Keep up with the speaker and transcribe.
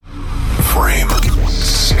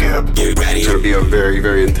It's going to be a very,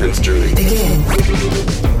 very intense journey.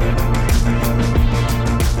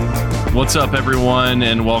 What's up, everyone,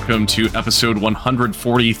 and welcome to episode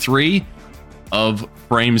 143 of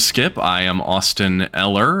Frame Skip. I am Austin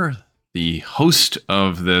Eller, the host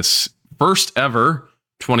of this first ever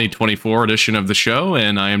 2024 edition of the show,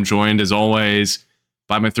 and I am joined, as always,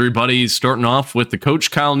 by my three buddies, starting off with the coach,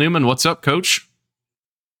 Kyle Newman. What's up, coach?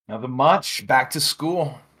 Nothing much. Back to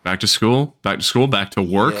school. Back to school, back to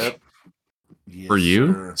work. Yep. Yes, for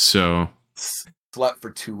you. sir. So Slept for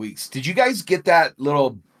 2 weeks. Did you guys get that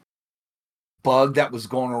little bug that was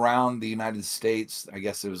going around the United States? I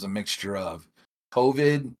guess it was a mixture of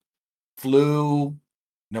COVID, flu,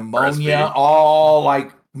 pneumonia, all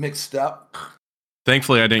like mixed up.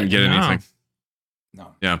 thankfully, I didn't get anything.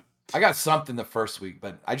 No. Yeah. I got something the first week,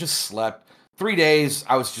 but I just slept 3 days.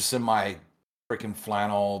 I was just in my freaking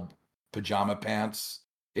flannel pajama pants.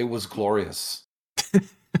 It was glorious.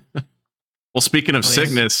 Well, speaking of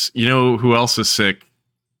sickness, you know who else is sick?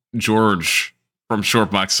 George from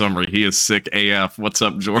Shortbox Summary. He is sick AF. What's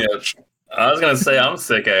up, George? Yeah, I was going to say I'm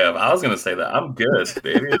sick AF. I was going to say that. I'm good,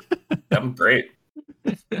 baby. I'm great.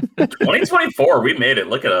 2024, we made it.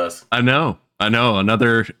 Look at us. I know.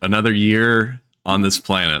 Another year on this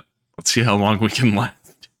planet. Let's see how long we can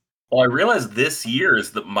last. Well, I realized this year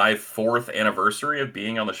is my 4th anniversary of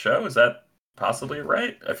being on the show. Is that possibly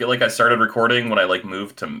right? I feel like I started recording when I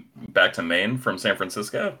moved back to Maine from San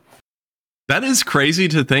Francisco. That is crazy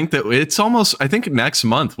to think that it's almost, I think next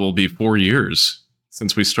month will be 4 years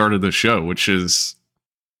since we started the show, which is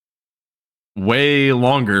way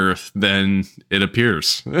longer than it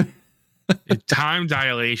appears. Time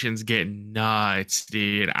dilations get nuts,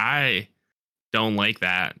 dude. I don't like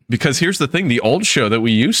that. Because here's the thing, the old show that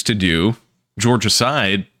we used to do, George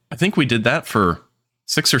aside, I think we did that for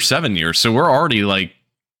 6 or 7 years. So we're already like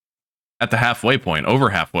at the halfway point, over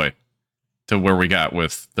halfway to where we got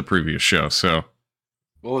with the previous show. So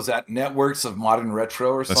What was that? Networks of Modern Retro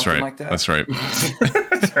or that's something right. like that? That's right.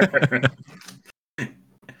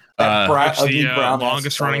 The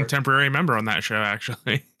longest running temporary member on that show,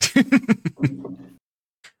 actually.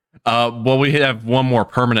 Well, we have one more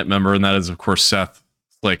permanent member, and that is, of course, Seth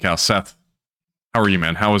Slakehouse. Seth, how are you,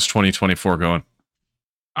 man? How is 2024 going?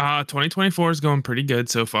 2024 is going pretty good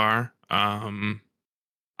so far. I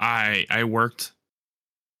worked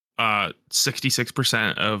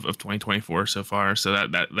 66% of 2024 so far, so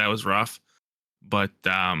that was rough. But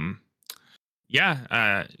coming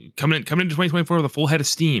into 2024 with a full head of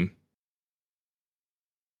steam.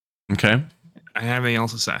 Okay. I don't have anything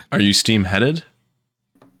else to say. Are you steam headed,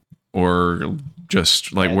 or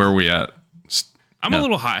just like where are we at? I'm a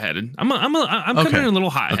little hot headed. I'm coming in a little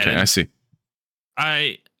hot headed. Okay, I see.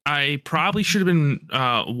 I probably should have been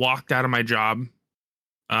walked out of my job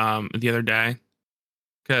the other day,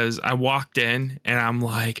 because I walked in and I'm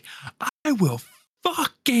like, I will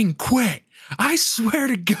fucking quit. I swear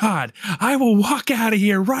to God, I will walk out of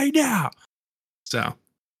here right now. So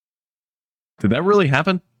Did that really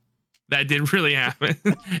happen? that did really happen.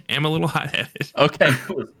 I'm a little hot-headed. Okay.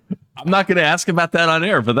 I'm not going to ask about that on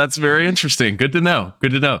air, but that's very interesting. Good to know.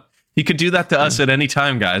 He could do that to us at any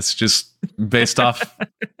time, guys, just based off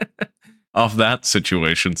that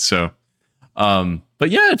situation. So, but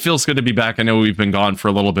yeah, it feels good to be back. I know we've been gone for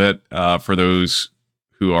a little bit. For those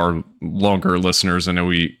who are longer listeners, I know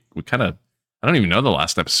we kind of, I don't even know the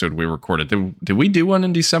last episode we recorded. Did we do one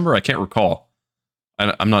in December? I can't recall.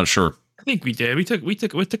 I'm not sure. I think we did. We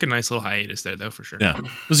took a nice little hiatus there, though, for sure. Yeah,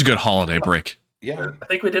 it was a good holiday break. Yeah. I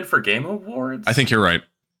think we did for Game Awards. I think you're right.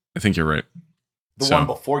 The one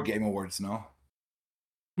before Game Awards, no?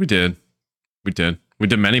 We did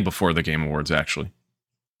many before the Game Awards, actually.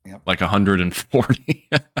 Yep. Like 140.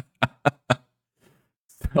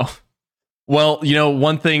 So, well,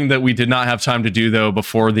 one thing that we did not have time to do, though,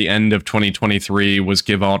 before the end of 2023 was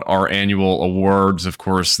give out our annual awards. Of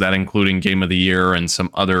course, that including Game of the Year and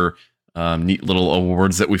some other neat little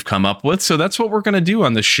awards that we've come up with. So that's what we're going to do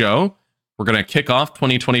on this show. We're going to kick off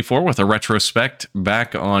 2024 with a retrospect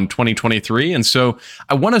back on 2023. And so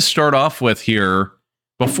I want to start off with here,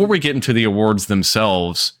 before we get into the awards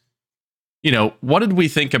themselves, what did we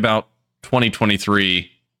think about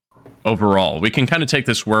 2023 overall? We can kind of take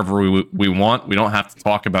this wherever we want. We don't have to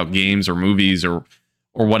talk about games or movies or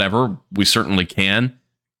whatever. We certainly can.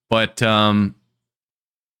 But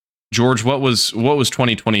George, what was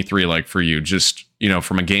 2023 like for you? Just,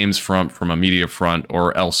 from a games front, from a media front,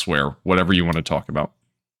 or elsewhere, whatever you want to talk about.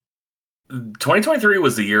 2023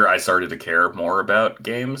 was the year I started to care more about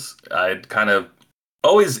games. I'd kind of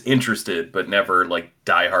always interested, but never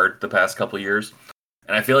diehard the past couple years.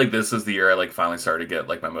 And I feel like this is the year I finally started to get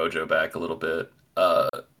my mojo back a little bit.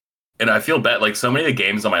 And I feel bad. Like, so many of the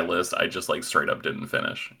games on my list, I just like straight up didn't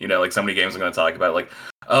finish. You know, like so many games I'm going to talk about. Like,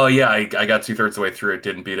 oh yeah, I got 2/3 of the way through it,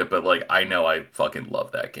 didn't beat it, but like I know I fucking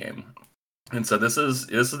love that game. And so this is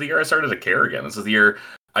the year I started to care again. This is the year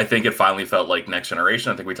I think it finally felt like next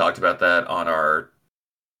generation. I think we talked about that on our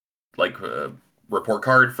like report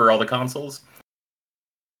card for all the consoles.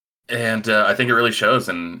 And I think it really shows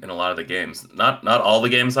in a lot of the games. Not all the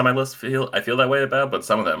games on my list I feel that way about, but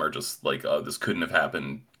some of them are just like, oh, this couldn't have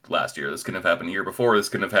happened last year. This couldn't have happened a year before. This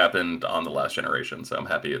couldn't have happened on the last generation. So I'm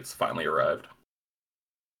happy it's finally arrived.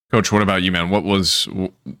 Coach, what about you, man? What was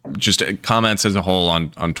just comments as a whole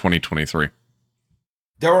on 2023?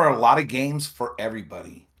 There were a lot of games for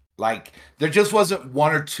everybody. Like, there just wasn't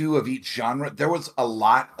one or two of each genre. There was a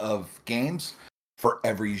lot of games for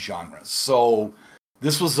every genre. So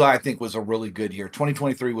this was, I think, was a really good year.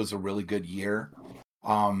 2023 was a really good year.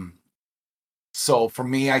 So for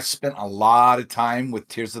me, I spent a lot of time with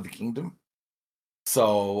Tears of the Kingdom.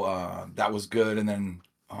 So that was good. And then,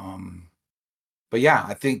 but yeah,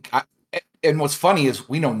 I think, and what's funny is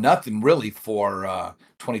we know nothing really for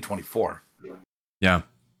 2024. Yeah.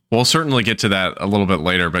 We'll certainly get to that a little bit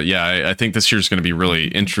later. But yeah, I think this year's going to be really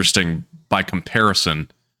interesting by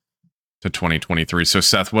comparison to 2023. So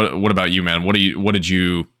Seth, what about you, man? What did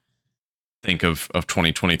you think of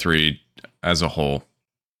 2023 as a whole?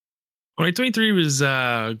 2023 was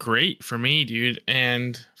great for me, dude,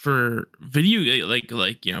 and for video,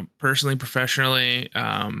 like you know, personally, professionally,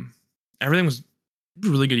 everything was a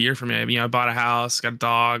really good year for me. I mean, I bought a house, got a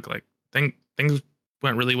dog. Like, things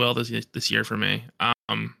went really well this year for me.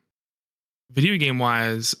 Video game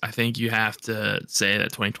wise, I think you have to say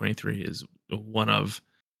that 2023 is one of,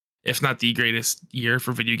 if not the greatest year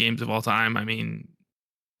for video games of all time. I mean,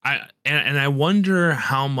 I wonder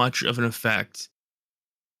how much of an effect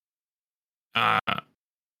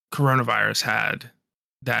coronavirus had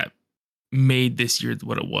that made this year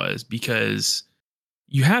what it was, because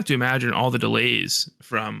you have to imagine all the delays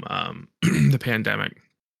from the pandemic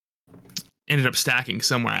ended up stacking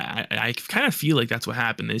somewhere. I kind of feel like that's what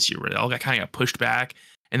happened this year, where they all kind of got pushed back,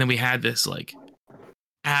 and then we had this like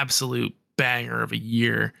absolute banger of a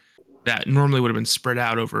year that normally would have been spread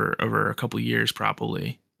out over a couple of years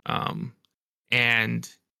probably. And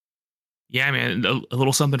yeah, man, a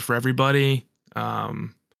little something for everybody.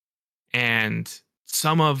 And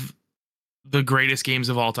some of the greatest games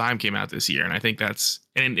of all time came out this year. And I think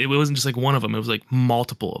and it wasn't just like one of them, it was like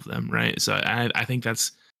multiple of them. Right. So I think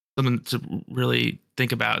that's something to really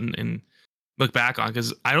think about and look back on,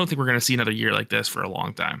 because I don't think we're going to see another year like this for a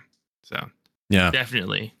long time. So yeah,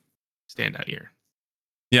 definitely standout year.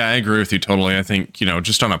 Yeah, I agree with you totally. I think,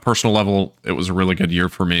 just on a personal level, it was a really good year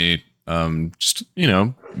for me. Just,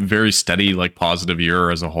 very steady, like positive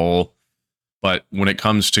year as a whole. But when it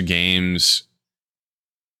comes to games,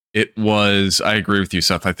 I agree with you,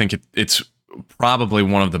 Seth. I think it's probably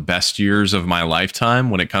one of the best years of my lifetime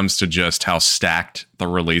when it comes to just how stacked the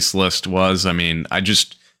release list was. I mean, I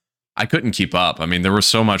couldn't keep up. I mean, there was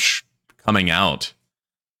so much coming out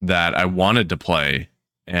that I wanted to play,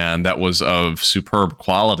 and that was of superb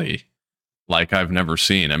quality like I've never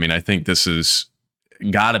seen. I mean, I think this is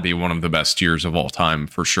got to be one of the best years of all time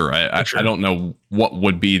for sure. I don't know what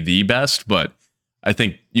would be the best, but I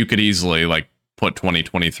think you could easily like put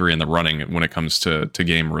 2023 in the running when it comes to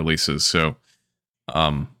game releases. So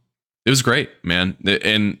it was great, man.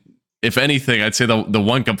 And if anything, I'd say the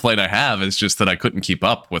one complaint I have is just that I couldn't keep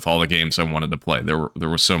up with all the games I wanted to play. There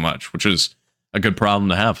was so much, which is a good problem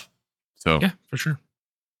to have. So yeah, for sure.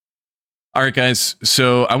 All right, guys.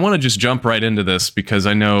 So I want to just jump right into this because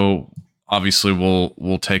I know obviously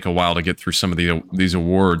we'll take a while to get through some of these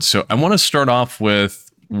awards. So I want to start off with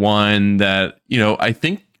one that,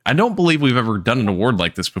 I don't believe we've ever done an award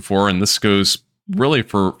like this before, and this goes really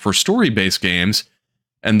for story-based games,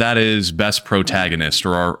 and that is Best Protagonist,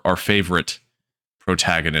 or our favorite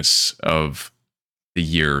protagonists of the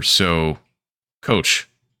year. So, Coach,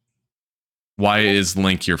 why is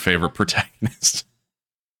Link your favorite protagonist?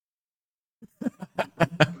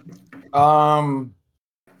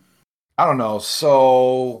 I don't know.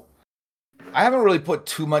 So I haven't really put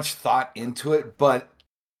too much thought into it, but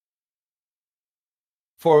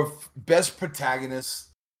for best protagonist,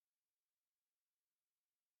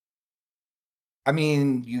 I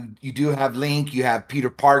mean, you do have Link, you have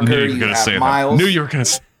Peter Parker, you have Miles. Knew you were going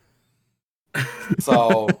to say.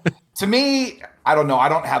 So to me, I don't know. I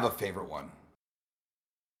don't have a favorite one.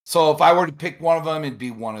 So if I were to pick one of them, it'd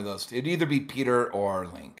be one of those. It'd either be Peter or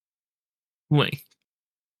Link. Link.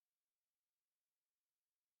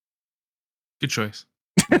 Good choice.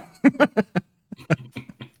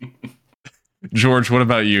 George, what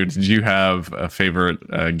about you? Did you have a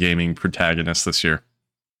favorite gaming protagonist this year?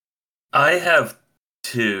 I have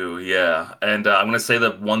two, yeah, and I'm gonna say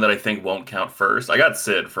the one that I think won't count first. I got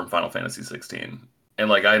Sid from Final Fantasy 16, and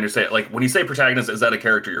like I understand, like when you say protagonist, is that a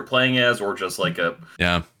character you're playing as, or just like a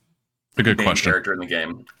Yeah, a good main question. character in the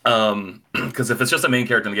game? Because if it's just a main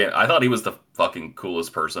character in the game, I thought he was the fucking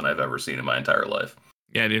coolest person I've ever seen in my entire life.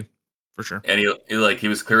 Yeah, dude, for sure. And he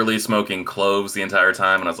was clearly smoking cloves the entire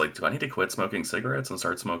time, and I was like, do I need to quit smoking cigarettes and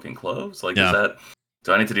start smoking cloves? Like,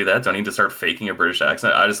 do I need to do that? Do I need to start faking a British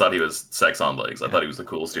accent? I just thought he was sex on legs. I thought he was the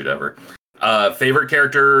coolest dude ever. Favorite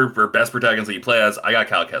character or best protagonist that you play as? I got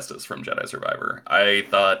Cal Kestis from Jedi Survivor. I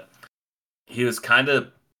thought he was kind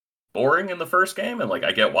of boring in the first game, and like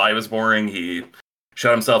I get why he was boring. He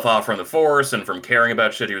shut himself off from the Force and from caring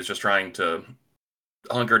about shit. He was just trying to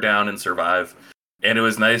hunker down and survive. And it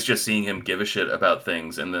was nice just seeing him give a shit about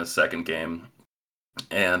things in the second game.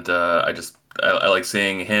 And I like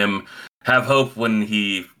seeing him have hope when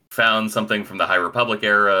he found something from the High Republic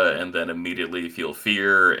era, and then immediately feel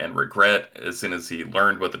fear and regret as soon as he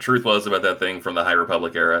learned what the truth was about that thing from the High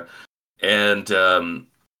Republic era. And I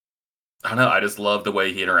don't know, I just love the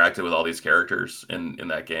way he interacted with all these characters in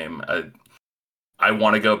that game. I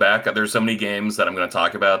want to go back. There's so many games that I'm going to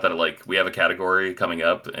talk about that are like, we have a category coming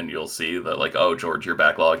up, and you'll see that like, oh, George, your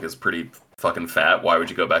backlog is pretty fucking fat. Why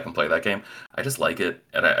would you go back and play that game? I just like it,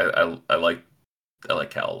 and I like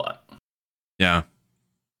Cal a lot. Yeah.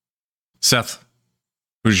 Seth,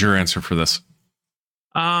 who's your answer for this?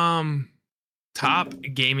 Top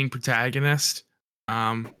gaming protagonist.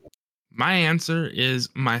 My answer is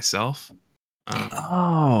myself.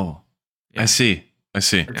 Yeah. I see.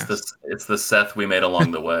 It's the Seth we made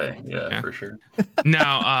along the way. Yeah. For sure.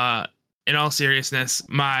 Now, in all seriousness,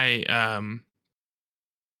 my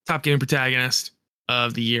top gaming protagonist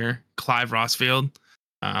of the year, Clive Rossfield,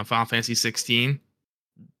 Final Fantasy 16.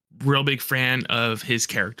 Real big fan of his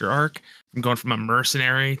character arc. I'm going from a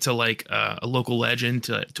mercenary to like a local legend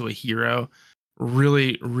to a hero.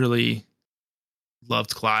 Really, really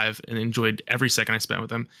loved Clive and enjoyed every second I spent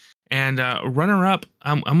with him. And runner up,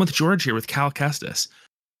 I'm with George here with Cal Kestis.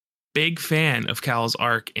 Big fan of Cal's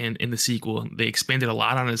arc in the sequel. They expanded a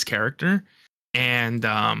lot on his character. And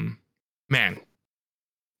man,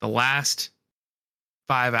 the last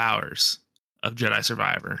 5 hours of Jedi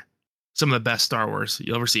Survivor, some of the best Star Wars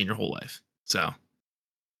you'll ever see in your whole life. So,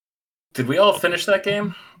 did we all finish that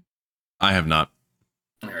game? I have not.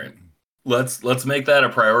 All right. Let's make that a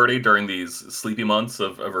priority during these sleepy months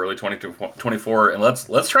of early 2024, and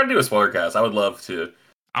let's try to do a spoiler cast. I would love to.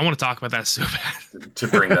 I want to talk about that so bad. To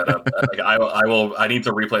bring that up. Like, I need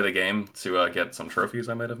to replay the game to get some trophies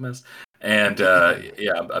I might have missed, and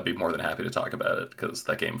yeah, I'd be more than happy to talk about it because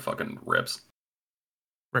that game fucking rips.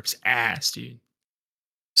 Rips ass, dude.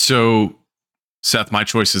 So, Seth, my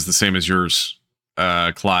choice is the same as yours.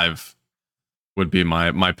 Clive would be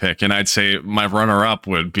my pick, and I'd say my runner-up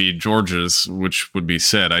would be George's, which would be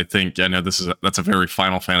Sid. I know that's a very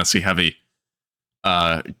Final Fantasy heavy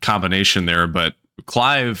combination there, but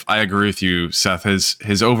Clive, I agree with you, Seth.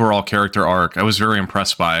 His overall character arc, I was very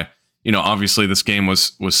impressed by. You know, obviously this game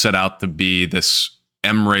was set out to be this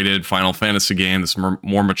M-rated Final Fantasy game, this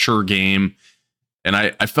more mature game, and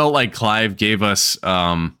I felt like Clive gave us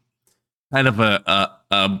kind of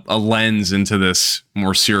a lens into this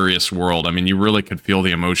more serious world. I mean, you really could feel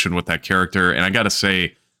the emotion with that character, and I got to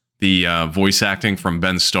say, the voice acting from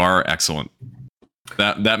Ben Starr, excellent.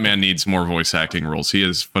 That man needs more voice acting roles. He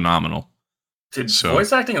is phenomenal.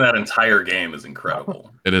 Voice acting in that entire game is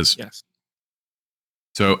incredible. It is. Yes.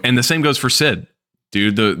 So, and the same goes for Sid,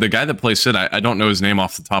 dude. The guy that plays Sid, I don't know his name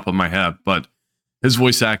off the top of my head, but his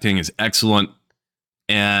voice acting is excellent.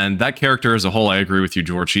 And that character as a whole, I agree with you,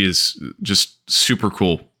 George. He is just super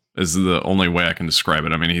cool, is the only way I can describe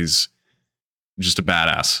it. I mean, he's just a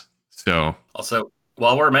badass. So, also,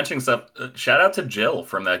 while we're mentioning stuff, shout out to Jill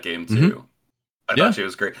from that game too. Mm-hmm. I thought she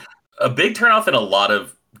was great. A big turnoff in a lot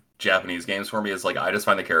of Japanese games for me is like, I just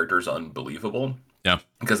find the characters unbelievable. Yeah,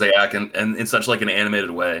 because they act in such like an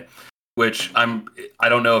animated way, which I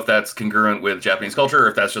don't know if that's congruent with Japanese culture or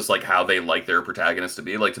if that's just like how they like their protagonists to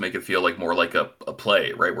be, like to make it feel like more like a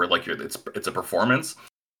play, right? Where like it's a performance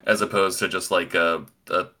as opposed to just like a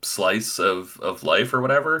slice of life or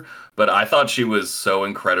whatever. But I thought she was so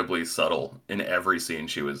incredibly subtle in every scene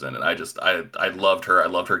she was in, and I loved her. I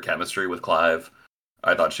loved her chemistry with Clive.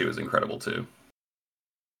 I thought she was incredible too.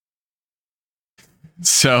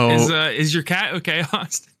 So is your cat okay,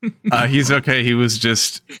 Austin? He's okay. He was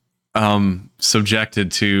just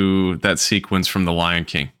subjected to that sequence from The Lion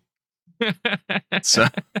King. So,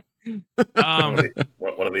 what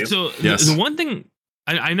are these? So yes. the one thing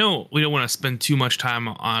I know we don't want to spend too much time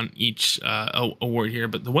on each award here,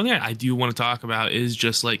 but the one thing I do want to talk about is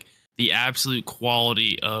just like the absolute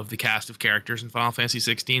quality of the cast of characters in Final Fantasy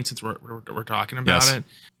 16. Since we're talking about it,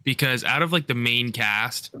 because out of like the main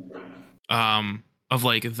cast, of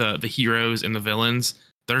like the heroes and the villains,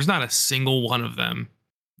 there's not a single one of them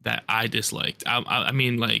that I disliked. I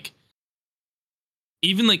mean, like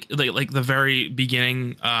even like the very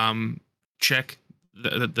beginning chick,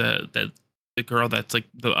 the girl that's like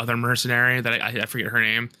the other mercenary that I forget her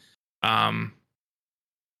name. I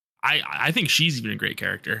think she's even a great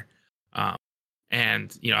character.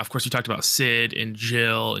 And you know, of course, we talked about Sid and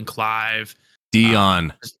Jill and Clive.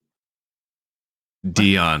 Dion.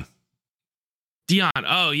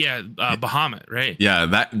 Oh yeah, Bahamut, right? Yeah,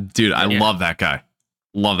 that dude. I love that guy.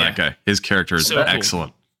 Love that guy. His character is So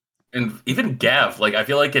excellent. Cool. And even Gav, like I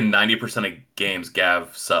feel like in 90% of games,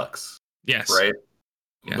 Gav sucks. Yes. Right.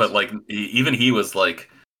 Yes. But like even he was like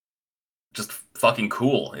just fucking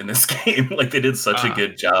cool in this game. Like they did such a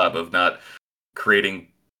good job of not creating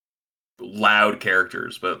loud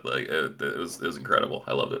characters, but like it was incredible.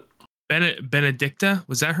 I loved it. Benedicta,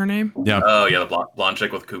 was that her name? Yeah. Oh yeah, the blonde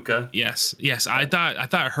chick with Kuka. Yes. I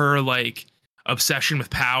thought her like obsession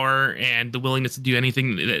with power and the willingness to do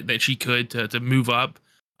anything that she could to move up,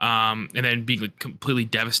 and then being like completely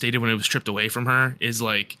devastated when it was stripped away from her is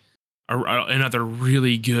like another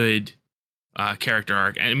really good character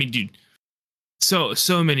arc. I mean, dude, so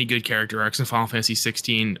many good character arcs in Final Fantasy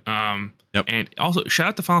 16. And also shout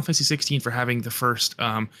out to Final Fantasy 16 for having the first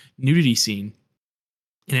nudity scene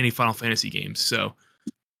in any Final Fantasy games. So,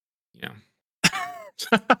 yeah.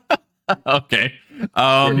 Okay.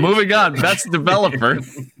 Moving on. Best developer.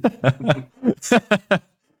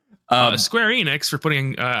 Square Enix for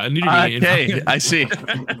putting a nudity in. Okay, I see.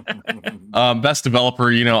 Best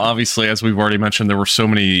developer, you know, obviously, as we've already mentioned, there were so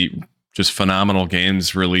many just phenomenal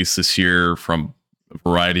games released this year from a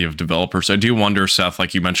variety of developers. I do wonder, Seth,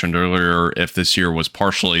 like you mentioned earlier, if this year was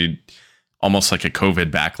partially almost like a COVID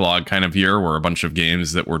backlog kind of year where a bunch of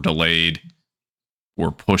games that were delayed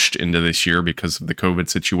were pushed into this year because of the COVID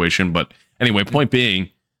situation. But anyway, point being,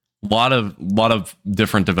 a lot of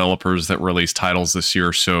different developers that released titles this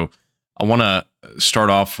year. So I want to start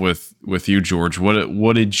off with you, George. What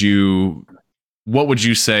would you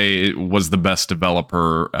say was the best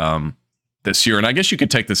developer this year? And I guess you could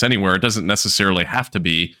take this anywhere. It doesn't necessarily have to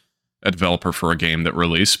be a developer for a game that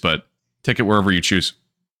released, but take it wherever you choose.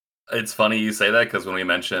 It's funny you say that because when we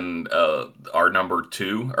mentioned our number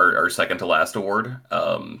 2, our second to last award,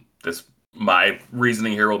 my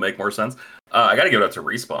reasoning here will make more sense. I got to give it up to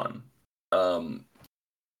Respawn,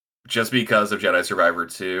 just because of Jedi Survivor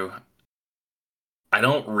 2. I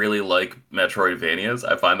don't really like Metroidvanias.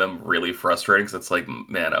 I find them really frustrating because it's like,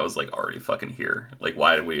 man, I was like already fucking here. Like,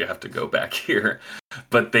 why did we have to go back here?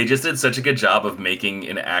 But they just did such a good job of making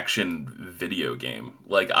an action video game.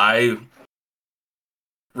 Like, I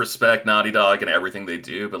respect Naughty Dog and everything they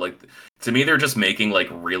do, but like to me they're just making like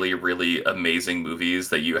really, really amazing movies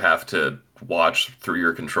that you have to watch through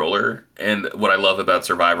your controller. And what I love about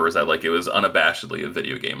Survivor is that like it was unabashedly a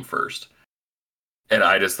video game first. And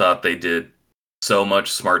I just thought they did so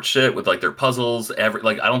much smart shit with like their puzzles. I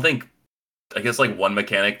guess like one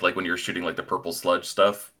mechanic, like when you're shooting like the purple sludge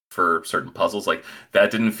stuff for certain puzzles, like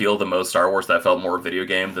that didn't feel the most Star Wars. That felt more video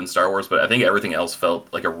game than Star Wars. But I think everything else felt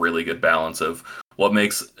like a really good balance of what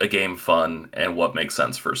makes a game fun and what makes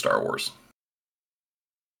sense for Star Wars.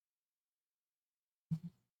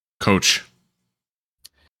 Coach.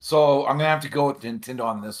 So I'm gonna have to go with Nintendo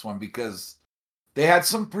on this one because they had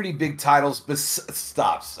some pretty big titles. But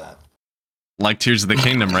stop, Seth. Like Tears of the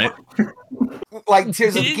Kingdom, right? Like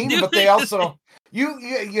Tears of the Kingdom, but they also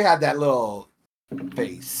you had that little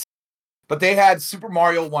face. But they had Super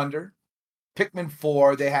Mario Wonder, Pikmin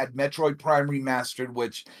 4. They had Metroid Prime Remastered,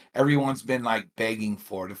 which everyone's been like begging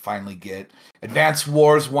for to finally get. Advance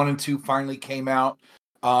Wars 1 and 2 finally came out.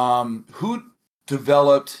 Who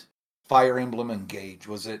developed Fire Emblem Engage?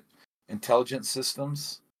 Was it Intelligent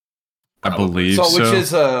Systems? I believe so. Which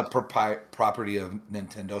is a property of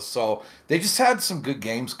Nintendo. So they just had some good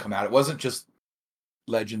games come out. It wasn't just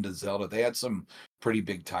Legend of Zelda. They had some pretty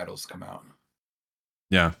big titles come out.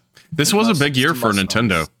 Yeah. This was a big year for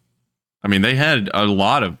Nintendo. I mean, they had a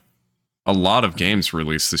lot of games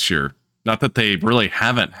released this year. Not that they really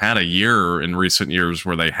haven't had a year in recent years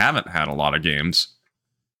where they haven't had a lot of games,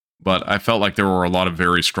 but I felt like there were a lot of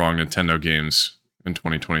very strong Nintendo games in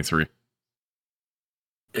 2023.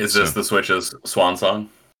 Is this the Switch's swan song?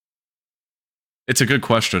 It's a good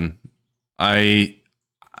question. I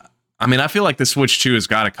mean, I feel like the Switch 2 has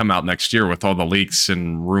got to come out next year with all the leaks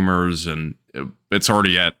and rumors, and it's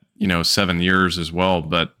already at 7 years as well,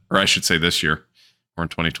 but, or I should say this year, or in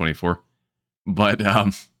 2024. But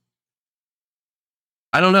I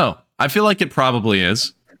don't know. I feel like it probably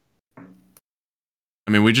is.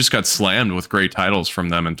 I mean, we just got slammed with great titles from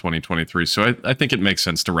them in 2023, so I think it makes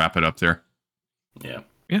sense to wrap it up there. Yeah.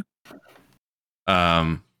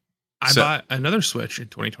 I bought another Switch in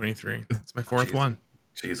 2023. It's my fourth one.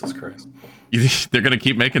 Jesus Christ. They're going to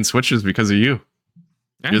keep making Switches because of you.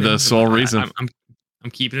 Yeah, You're the sole reason. I'm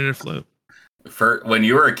keeping it afloat. When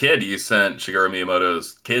you were a kid, you sent Shigeru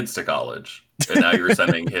Miyamoto's kids to college, and now you're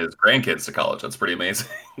sending his grandkids to college. That's pretty amazing.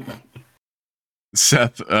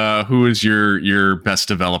 Seth, who is your best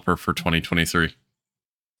developer for 2023?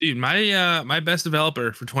 Dude, my best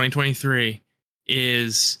developer for 2023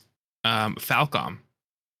 is Falcom.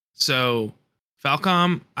 So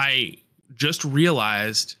Falcom, I just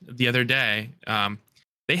realized the other day,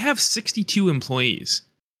 they have 62 employees.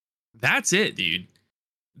 That's it, dude.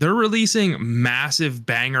 They're releasing massive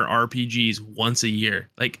banger RPGs once a year.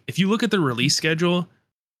 Like, if you look at the release schedule,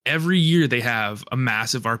 every year they have a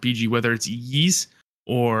massive RPG, whether it's Ys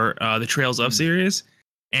or the Trails of series,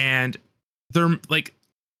 and they're like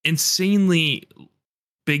insanely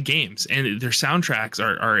big games, and their soundtracks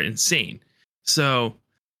are insane. So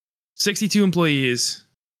 62 employees,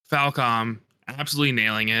 Falcom, absolutely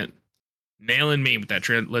nailing it, nailing me with that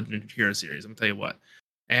Legend of Heroes series. I'm gonna tell you what.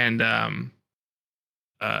 And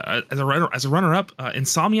as a runner-up,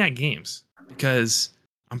 Insomniac Games, because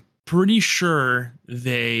I'm pretty sure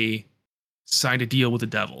they signed a deal with the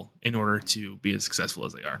devil in order to be as successful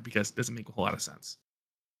as they are, because it doesn't make a whole lot of sense.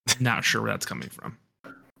 Not sure where that's coming from.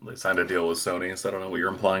 They signed a deal with Sony, so I don't know what you're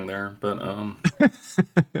implying there, but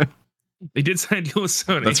They did sign a deal with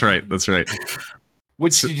Sony. That's right.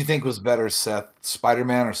 Which did you think was better, Seth?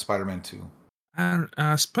 Spider-Man or Spider-Man 2?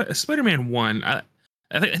 Spider-Man 1. I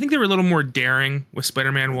think they were a little more daring with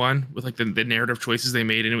Spider-Man 1, with like the narrative choices they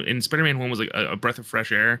made. And Spider-Man 1 was like a breath of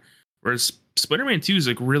fresh air, whereas Spider-Man 2 is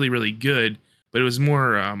like really, really good, but it was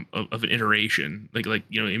more of an iteration. Like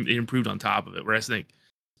it improved on top of it. Whereas I think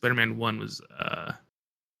Spider-Man 1 was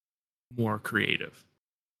more creative.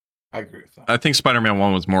 I agree with that. I think Spider-Man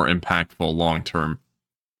 1 was more impactful long term.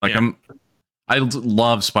 Like I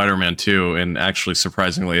love Spider-Man 2, and actually,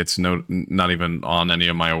 surprisingly, it's not even on any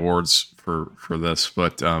of my awards for this.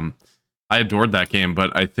 But I adored that game.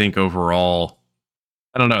 But I think overall,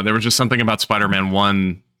 I don't know. There was just something about Spider-Man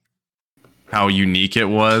 1, how unique it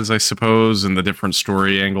was, I suppose, and the different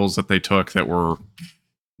story angles that they took that were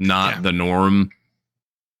not the norm.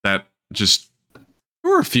 That just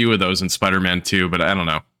there were a few of those in Spider-Man 2, but I don't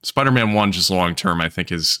know. Spider-Man 1, just long term, I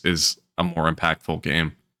think is a more impactful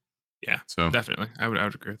game. Yeah, so definitely, I would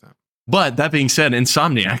agree with that. But that being said,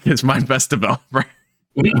 Insomniac is my best developer.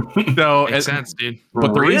 So makes sense, dude.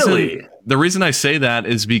 But the reason I say that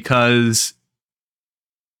is because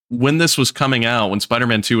when this was coming out, when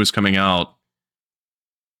Spider-Man 2 was coming out,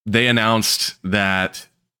 they announced that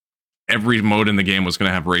every mode in the game was going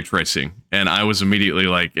to have ray tracing, and I was immediately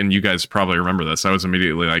like, and you guys probably remember this, I was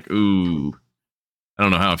immediately like, ooh, I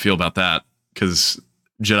don't know how I feel about that, because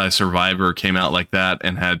Jedi Survivor came out like that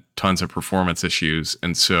and had tons of performance issues,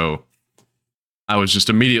 and so I was just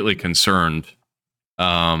immediately concerned.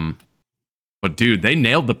 But dude, they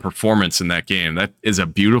nailed the performance in that game. That is a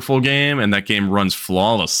beautiful game, and that game runs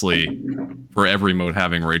flawlessly for every mode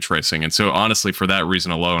having ray tracing. And so honestly, for that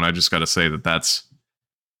reason alone, I just got to say that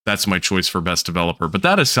that's my choice for best developer. But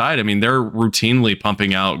that aside, I mean, they're routinely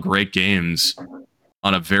pumping out great games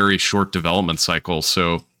on a very short development cycle.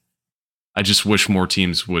 So I just wish more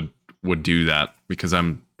teams would do that, because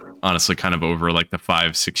I'm honestly kind of over like the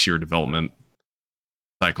 5-6 year development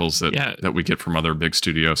cycles that we get from other big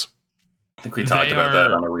studios. I think we talked about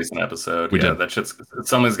that on a recent episode. We did. That shit's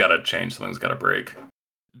something's got to change. Something's got to break.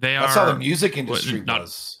 That's how the music industry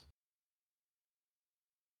was.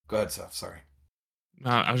 Go ahead, Seth. Sorry.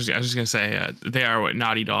 I was just gonna say they are what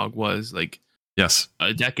Naughty Dog was like. Yes.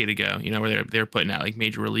 A decade ago, where they're putting out like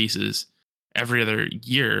major releases every other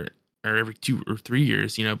year or every 2 or 3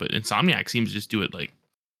 years, but Insomniac seems to just do it like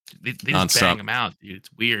they just bang them out, dude.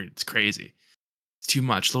 It's weird. It's crazy. It's too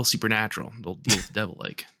much. A little supernatural. They'll deal with the devil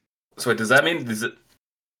like. So does that mean?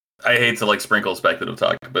 I hate to like sprinkle speculative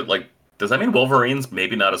talk, but like, does that mean Wolverine's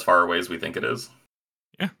maybe not as far away as we think it is?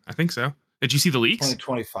 Yeah, I think so. Did you see the leaks?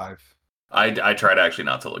 2025. I tried actually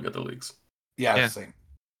not to look at the leaks. Yeah. Same.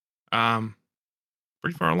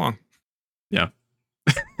 Pretty far along. Yeah.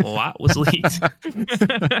 A lot was leaked,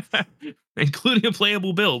 including a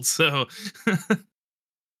playable build. So.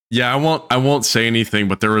 Yeah, I won't say anything,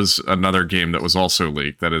 but there was another game that was also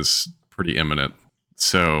leaked that is pretty imminent.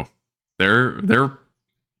 So they're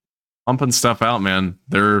pumping stuff out, man.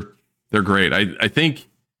 They're great. I think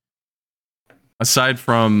aside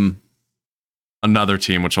from another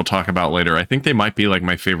team, which I'll talk about later, I think they might be like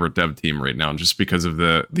my favorite dev team right now, just because of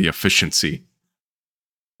the efficiency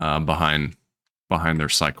behind their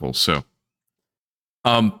cycles. So,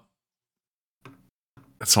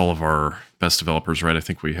 that's all of our best developers, right? I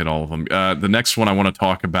think we hit all of them. The next one I want to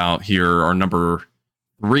talk about here, our number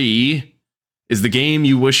 3, is the game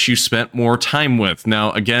you wish you spent more time with.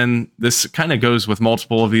 Now, again, this kind of goes with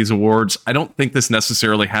multiple of these awards. I don't think this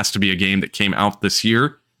necessarily has to be a game that came out this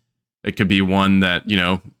year. It could be one that,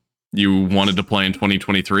 you wanted to play in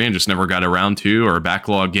 2023 and just never got around to, or a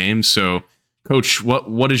backlog game. So, Coach,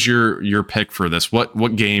 what is your pick for this?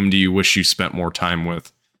 What game do you wish you spent more time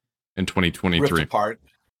with in 2023?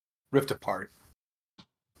 Rift Apart.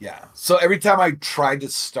 Yeah. So every time I tried to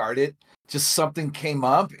start it, just something came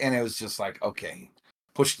up and it was just like, okay,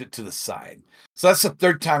 pushed it to the side. So that's the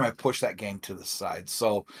third time I pushed that game to the side.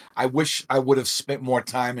 So I wish I would have spent more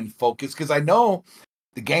time and focus, because I know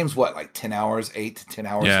the game's like 10 hours, 8 to 10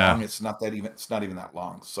 hours long. It's not even that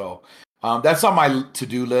long. So that's on my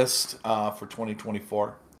to-do list for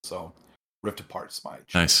 2024. So Rift Apart's my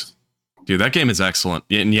choice. Nice. Dude, that game is excellent.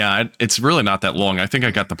 And yeah, it's really not that long. I think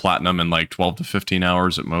I got the platinum in like 12 to 15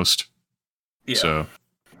 hours at most. Yeah. So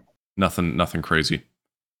nothing crazy.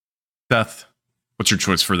 Seth, what's your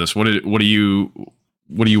choice for this? What do you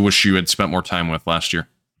wish you had spent more time with last year?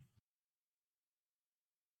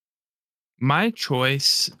 My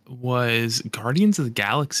choice was Guardians of the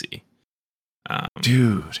Galaxy.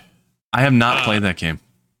 Dude, I have not played that game.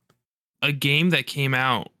 A game that came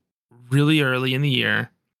out really early in the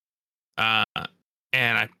year.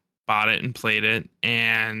 And I bought it and played it,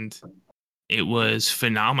 and it was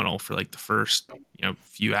phenomenal for like the first,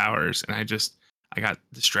 few hours. And I got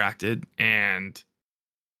distracted and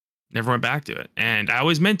never went back to it. And I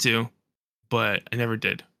always meant to, but I never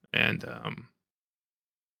did. And,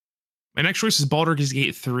 my next choice is Baldur's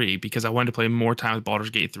Gate 3, because I wanted to play more time with Baldur's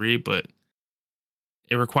Gate 3, but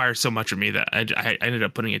it requires so much of me that I ended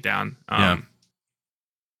up putting it down.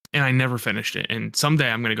 And I never finished it. And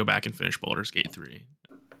someday I'm going to go back and finish Baldur's Gate 3.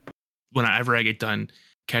 Whenever I get done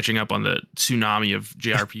catching up on the tsunami of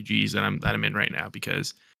JRPGs that I'm in right now,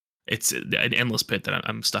 because it's an endless pit that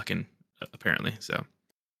I'm stuck in, apparently. So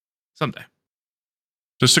someday.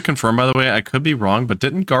 Just to confirm, by the way, I could be wrong, but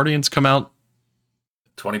didn't Guardians come out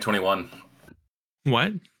 2021?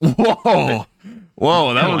 What? Whoa,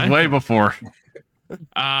 that was way before.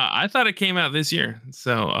 I thought it came out this year.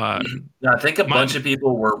 So I think a bunch of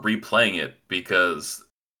people were replaying it because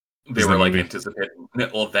they were like anticipating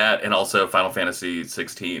that, and also Final Fantasy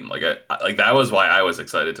 16. Like that was why I was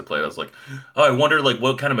excited to play it. I was like, oh, I wonder like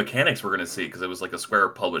what kind of mechanics we're gonna see, because it was like a Square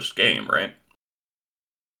published game, right?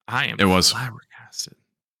 It was flabbergasted.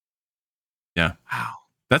 Yeah. Wow.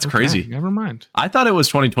 That's crazy. Never mind. I thought it was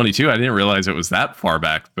 2022. I didn't realize it was that far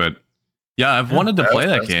back, but yeah, I've wanted to play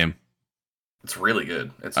that game. It's really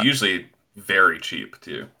good. It's usually very cheap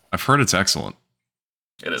too. I've heard it's excellent.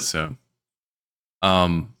 It is. So,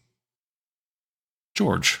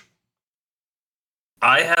 George,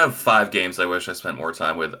 I have 5 games I wish I spent more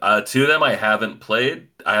time with. 2 of them I haven't played.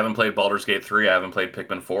 I haven't played Baldur's Gate 3. I haven't played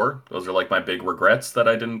Pikmin 4. Those are like my big regrets that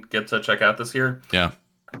I didn't get to check out this year. Yeah.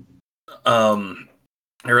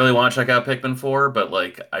 I really want to check out Pikmin 4, but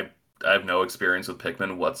like I have no experience with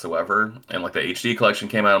Pikmin whatsoever. And like the HD collection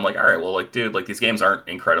came out, I'm like, all right, well, like, dude, like these games aren't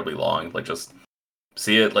incredibly long. Like, just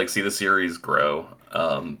see the series grow.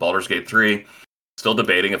 Baldur's Gate 3, still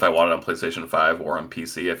debating if I want it on PlayStation 5 or on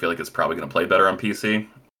PC. I feel like it's probably going to play better on PC.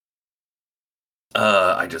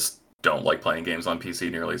 I just don't like playing games on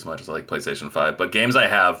PC nearly as much as I like PlayStation 5. But games I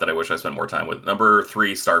have that I wish I spent more time with. Number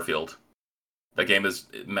 3, Starfield. That game is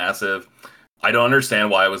massive. I don't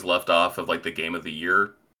understand why I was left off of like the Game of the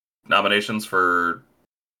Year nominations for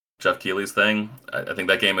Jeff Keighley's thing. I think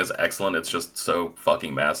that game is excellent. It's just so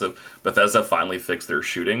fucking massive. Bethesda finally fixed their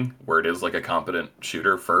shooting, where it is like a competent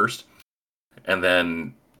shooter first, and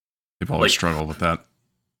then they've always struggled with that.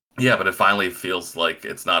 Yeah, but it finally feels like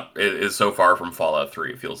it's not. It is so far from Fallout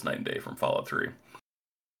 3. It feels night and day from Fallout 3.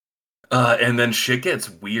 And then shit gets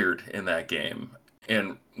weird in that game,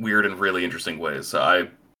 and weird in really interesting ways. So I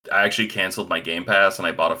actually canceled my Game Pass and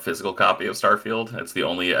I bought a physical copy of Starfield. It's the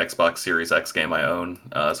only Xbox Series X game I own,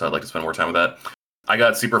 so I'd like to spend more time with that. I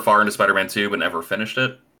got super far into Spider-Man 2 but never finished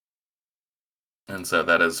it. And so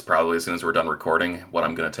that is probably, as soon as we're done recording, what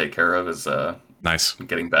I'm going to take care of is nice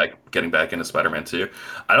getting back into Spider-Man 2.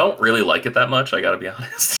 I don't really like it that much, I got to be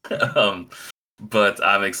honest. But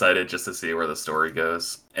I'm excited just to see where the story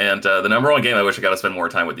goes. And the number 1 game I wish I got to spend more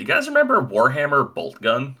time with. You guys remember Warhammer Bolt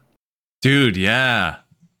Gun? Dude, yeah.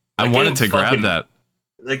 I wanted to grab that.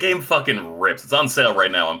 The game fucking rips. It's on sale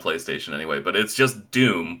right now on PlayStation anyway, but it's just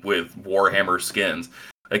Doom with Warhammer skins.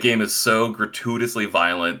 That game is so gratuitously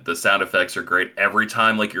violent. The sound effects are great. Every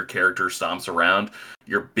time like your character stomps around,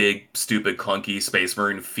 your big, stupid, clunky Space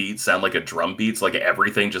Marine feet sound like a drum beats. Like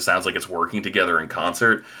everything just sounds like it's working together in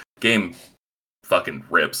concert. Game fucking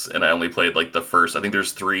rips. And I only played like the first. I think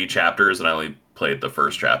there's 3 chapters, and I only played the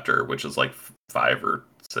first chapter, which is like 5 or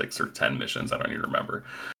 6 or 10 missions. I don't even remember.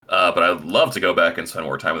 But I'd love to go back and spend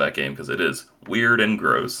more time with that game because it is weird and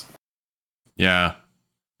gross. Yeah.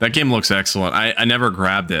 That game looks excellent. I never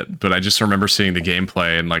grabbed it, but I just remember seeing the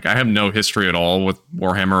gameplay, and like I have no history at all with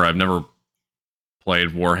Warhammer. I've never played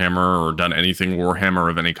Warhammer or done anything Warhammer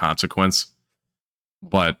of any consequence.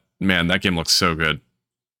 But man, that game looks so good.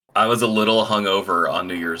 I was a little hungover on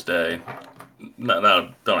New Year's Day.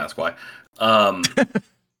 No, don't ask why.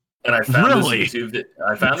 And I found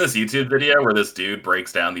this YouTube video where this dude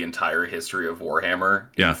breaks down the entire history of Warhammer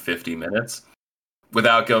in 50 minutes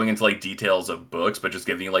without going into like details of books, but just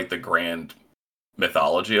giving you like the grand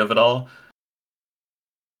mythology of it all.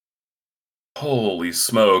 Holy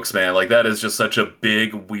smokes, man. Like that is just such a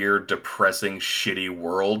big, weird, depressing, shitty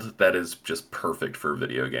world that is just perfect for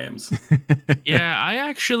video games. Yeah, I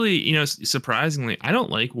actually, surprisingly, I don't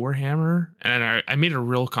like Warhammer, and I made a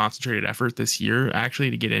real concentrated effort this year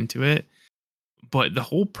actually to get into it. But the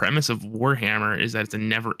whole premise of Warhammer is that it's a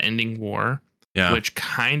never-ending war, which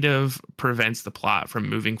kind of prevents the plot from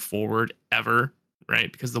moving forward ever,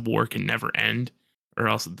 right? Because the war can never end, or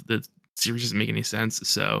else the series doesn't make any sense.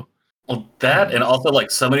 So. Well, that, and also, like,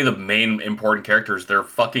 so many of the main important characters, they're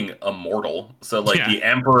fucking immortal. So, like, the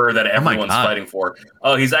emperor that everyone's fighting for,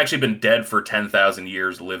 he's actually been dead for 10,000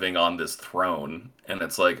 years living on this throne. And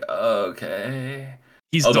it's like, okay.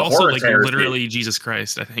 He's also, like, literally Jesus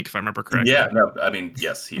Christ, I think, if I remember correctly. Yeah, no, I mean,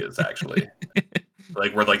 yes, he is, actually.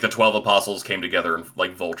 Like, where, like, the 12 apostles came together and,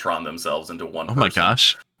 like, Voltron themselves into one person. Oh, my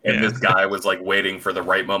gosh. And this guy was, like, waiting for the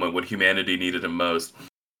right moment when humanity needed him most.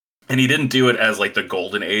 And he didn't do it as like the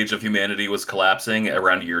golden age of humanity was collapsing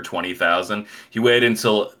around year 20,000. He waited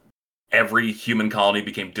until every human colony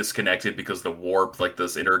became disconnected because the warp, like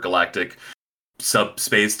this intergalactic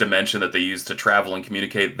subspace dimension that they used to travel and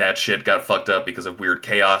communicate, that shit got fucked up because of weird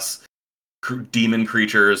chaos, demon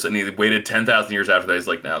creatures. And he waited 10,000 years after that. He's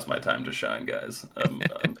like, now's my time to shine, guys. I'm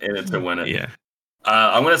in it to win it. Yeah.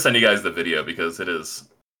 I'm going to send you guys the video because it is,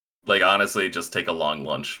 like, honestly, just take a long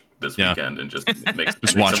lunch this weekend and just make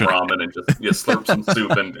some ramen and just slurp some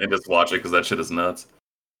soup and just watch it because that shit is nuts.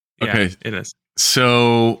 Okay, yeah, it is.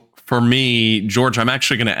 So for me, George, I'm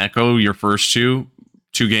actually going to echo your first two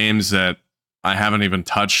games that I haven't even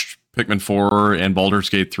touched. Pikmin 4 and Baldur's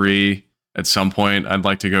Gate 3. At some point, I'd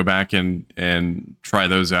like to go back and try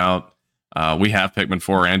those out. We have Pikmin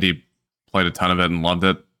 4. Andy played a ton of it and loved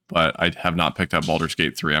it, but I have not picked up Baldur's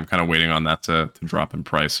Gate 3. I'm kind of waiting on that to drop in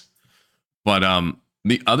price. But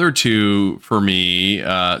the other two for me,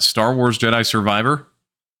 Star Wars Jedi Survivor.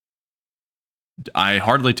 I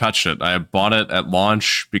hardly touched it. I bought it at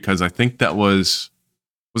launch because I think that was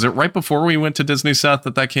it right before we went to Disney, Seth,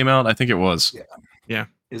 that came out? I think it was. Yeah.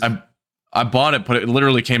 I bought it, but it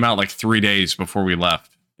literally came out like 3 days before we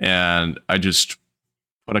left. And I just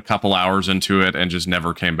put a couple hours into it and just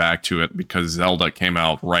never came back to it because Zelda came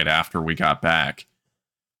out right after we got back.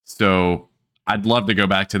 So I'd love to go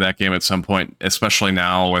back to that game at some point, especially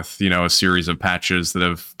now with, a series of patches that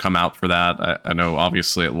have come out for that. I know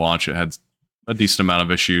obviously at launch it had a decent amount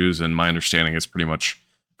of issues, and my understanding is pretty much,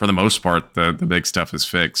 for the most part, the big stuff is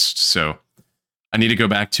fixed. So I need to go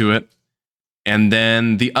back to it. And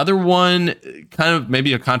then the other one, kind of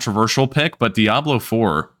maybe a controversial pick, but Diablo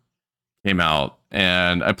 4 came out,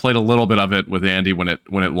 and I played a little bit of it with Andy when it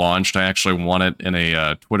launched. I actually won it in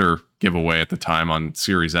a Twitter giveaway at the time on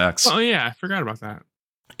Series X. Oh yeah, I forgot about that.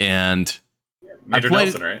 And Major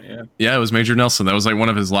Nelson, right? Yeah, it was Major Nelson. That was like one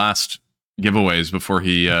of his last giveaways before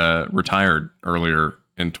he retired earlier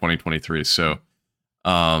in 2023. So,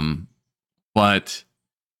 but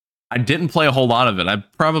I didn't play a whole lot of it. I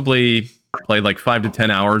probably played like 5 to 10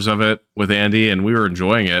 hours of it with Andy, and we were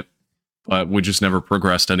enjoying it, but we just never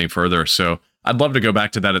progressed any further. So I'd love to go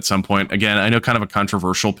back to that at some point. Again, I know kind of a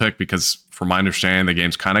controversial pick because from my understanding, the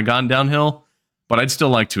game's kind of gone downhill, but I'd still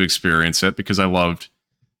like to experience it because I loved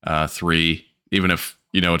 3, even if,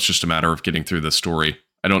 it's just a matter of getting through the story.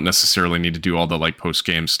 I don't necessarily need to do all the like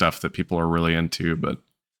post-game stuff that people are really into, but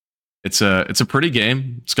it's a pretty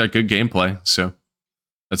game. It's got good gameplay. So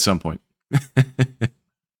at some point,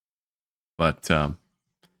 but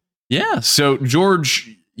yeah. So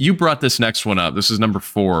George, you brought this next one up. This is number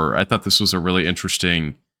 4. I thought this was a really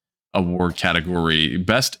interesting award category.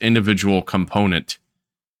 Best individual component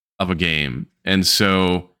of a game. And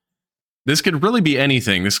so this could really be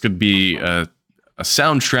anything. This could be a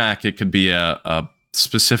soundtrack. It could be a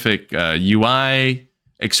specific UI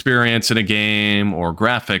experience in a game, or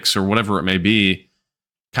graphics, or whatever it may be.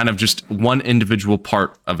 Kind of just one individual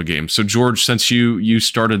part of a game. So George, since you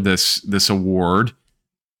started this award,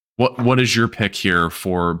 what is your pick here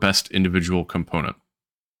for best individual component?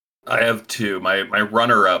 I have two. My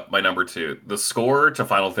runner-up, my number two. The score to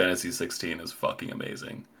Final Fantasy 16 is fucking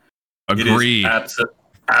amazing. Agreed. It is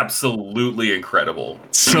absolutely incredible.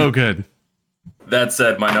 So good. That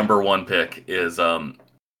said, my number one pick is the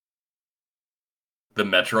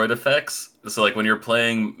Metroid effects. So like when you're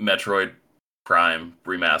playing Metroid Prime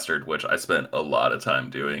Remastered, which I spent a lot of time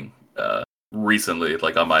doing recently,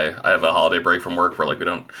 like I have a holiday break from work where like we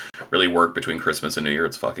don't really work between Christmas and New Year.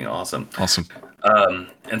 It's fucking awesome. Awesome.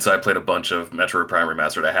 And so I played a bunch of Metroid Prime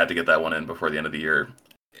Remastered. I had to get that one in before the end of the year.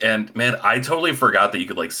 And man, I totally forgot that you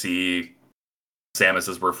could like see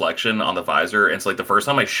Samus's reflection on the visor. And so like the first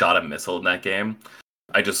time I shot a missile in that game,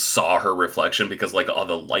 I just saw her reflection because like all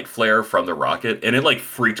the light flare from the rocket, and it like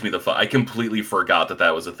freaked me the fuck. I completely forgot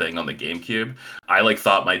that was a thing on the GameCube. I like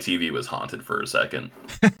thought my TV was haunted for a second.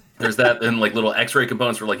 There's that, and like little X-ray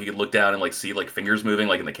components where like you could look down and like see like fingers moving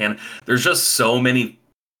like in the cannon. There's just so many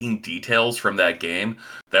details from that game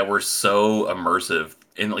that were so immersive.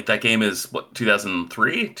 And like that game is what,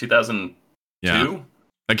 2003, 2002. Yeah,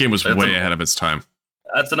 that game was way ahead of its time.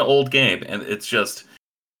 That's an old game, and it's just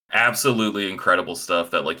absolutely incredible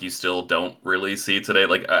stuff that like you still don't really see today.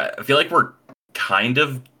 Like I feel like we're kind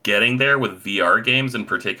of getting there with VR games in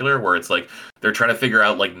particular, where it's like they're trying to figure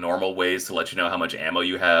out like normal ways to let you know how much ammo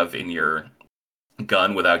you have in your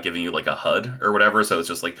gun without giving you like a HUD or whatever. So it's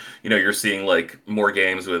just like, you know, you're seeing like more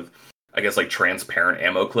games with, I guess, like transparent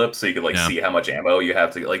ammo clips, so you can like see how much ammo you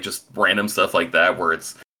have to, like just random stuff like that, where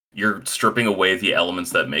it's you're stripping away the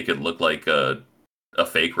elements that make it look like a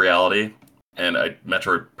fake reality. And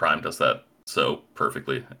Metroid Prime does that so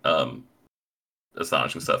perfectly.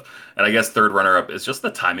 Astonishing stuff. And I guess third runner-up is just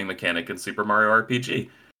the timing mechanic in Super Mario RPG.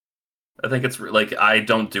 I think it's like, I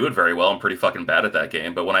don't do it very well. I'm pretty fucking bad at that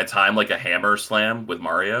game. But when I time like a hammer slam with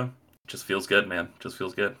Mario, it just feels good, man. Just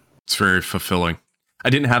feels good. It's very fulfilling. I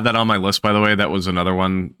didn't have that on my list, by the way. That was another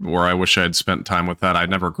one where I wish I had spent time with that. I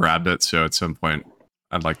never grabbed it, so at some point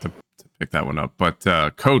I'd like to pick that one up. But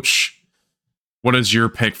Coach, what is your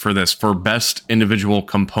pick for this, for best individual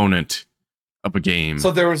component of a game?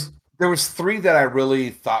 So there was three that I really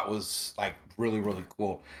thought was like really, really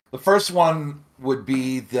cool. The first one would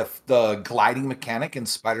be the gliding mechanic in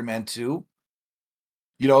Spider-Man 2.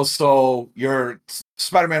 You know, so your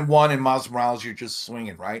Spider-Man 1 and Miles Morales, you're just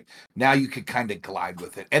swinging, right? Now you could kind of glide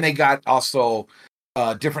with it. And they got also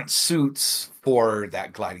different suits for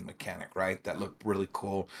that gliding mechanic, right? That look really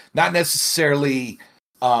cool. Not necessarily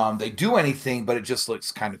they do anything, but it just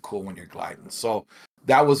looks kind of cool when you're gliding. So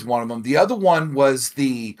that was one of them. The other one was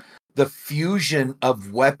the fusion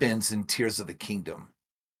of weapons in Tears of the Kingdom.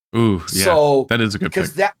 Ooh, yeah, so that is a good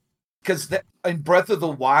pick. Because that in Breath of the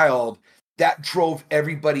Wild, that drove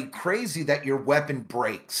everybody crazy that your weapon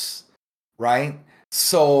breaks, right?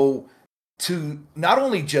 So to not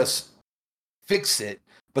only just fix it,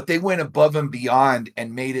 but they went above and beyond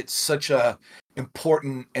and made it such a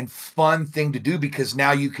important and fun thing to do, because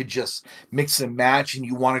now you could just mix and match, and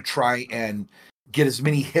you want to try and get as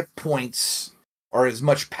many hit points or as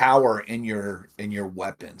much power in your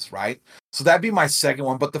weapons, right? So that'd be my second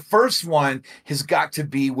one. But the first one has got to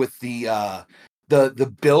be with the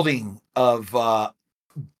building of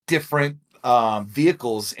different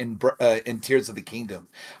vehicles in Tears of the Kingdom.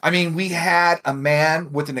 I mean, we had a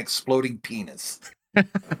man with an exploding penis. That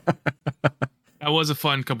was a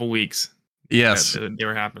fun couple weeks. Yes, they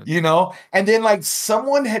were happening. You know, and then like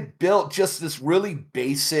someone had built just this really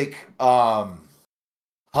basic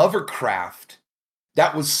hovercraft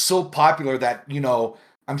that was so popular that, you know,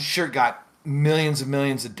 I'm sure it got millions and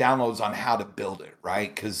millions of downloads on how to build it,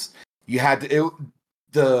 right? Because you had to,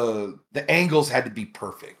 the angles had to be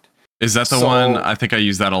perfect. Is that the one? I think I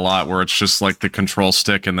use that a lot, where it's just like the control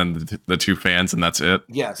stick and then the two fans, and that's it.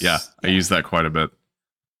 Yes. Yeah, I use that quite a bit.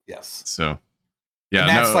 Yes. So, yeah, and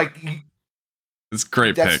that's like, it's a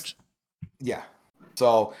great pick. Yeah.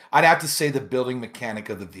 So I'd have to say the building mechanic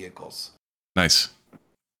of the vehicles. Nice.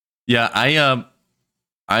 Yeah,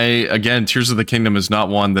 I again, Tears of the Kingdom is not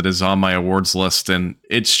one that is on my awards list, and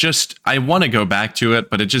it's just, I want to go back to it,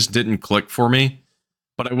 but it just didn't click for me.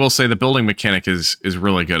 But I will say the building mechanic is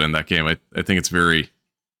really good in that game. I think it's very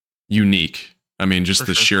unique. I mean, just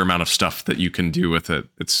the sheer amount of stuff that you can do with it.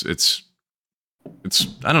 It's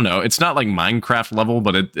I don't know. It's not like Minecraft level,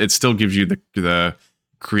 but it still gives you the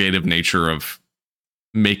creative nature of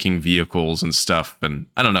making vehicles and stuff. And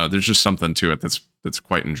I don't know, there's just something to it that's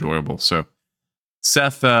quite enjoyable. So,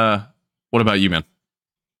 Seth, what about you, man?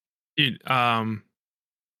 Dude,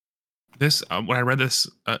 this when I read this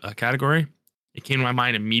category, it came to my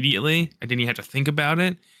mind immediately. I didn't even have to think about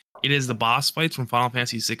it. It is the boss fights from Final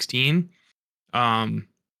Fantasy 16.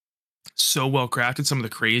 So well crafted, some of the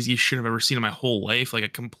craziest shit I've ever seen in my whole life, like a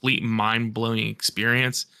complete mind-blowing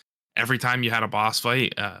experience. Every time you had a boss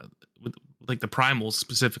fight, with like the primals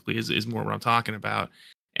specifically is more what I'm talking about.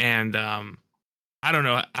 And I don't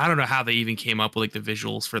know how they even came up with like the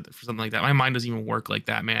visuals for something like that. My mind doesn't even work like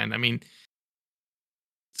that, man. I mean,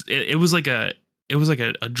 it was like a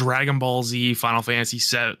Dragon Ball Z Final Fantasy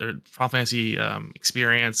set or Final Fantasy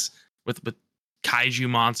experience with kaiju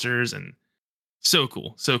monsters, and so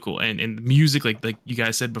cool. And the music, like you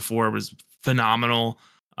guys said before, was phenomenal.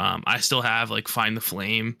 I still have like Find the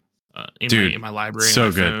Flame in my library. So on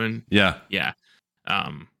my good. Phone. Yeah.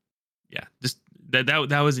 Just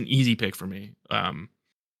that was an easy pick for me.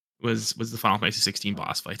 Was the Final Fantasy 16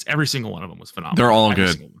 boss fights? Every single one of them was phenomenal. They're all Every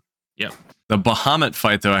good. single one. Yep. The Bahamut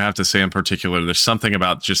fight, though, I have to say in particular, there's something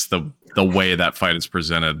about just the way that fight is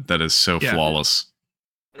presented that is so flawless.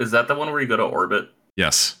 Is that the one where you go to orbit?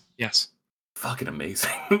 Yes. Yes. Fucking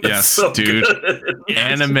amazing. Yes, so dude. good.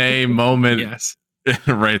 Anime moment Yes.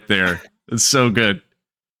 right there. It's so good.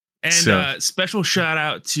 And special shout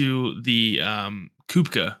out to the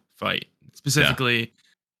Kupka fight, specifically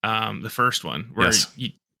the first one. Where is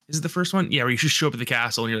it the first one? Yeah, where you just show up at the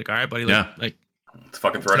castle and you're like, all right, buddy, like let's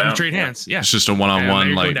fucking throw down. Trade hands. Yeah. It's just a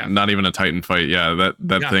one-on-one, like not even a Titan fight. Yeah,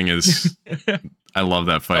 that thing is I love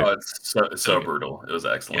that fight. Oh, it's so brutal. It was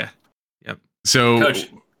excellent. Yeah. Yep. So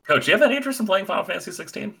Coach, do you have any interest in playing Final Fantasy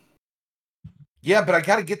 16? Yeah, but I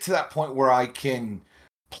got to get to that point where I can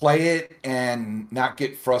play it and not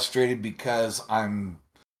get frustrated because I'm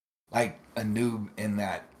like a noob in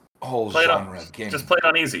that whole genre of game. Just play it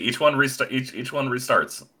on easy. Each one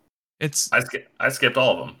restarts. I skipped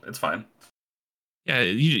all of them. It's fine. Yeah,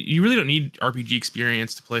 you really don't need RPG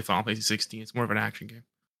experience to play Final Fantasy 16. It's more of an action game.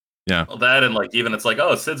 Yeah. Well, that and like even it's like,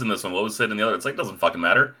 oh, Sid's in this one. What was Sid in the other? It's like doesn't fucking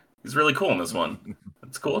matter. He's really cool in this one.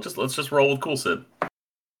 It's cool. Let's just roll with cool Sid.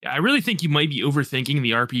 Yeah, I really think you might be overthinking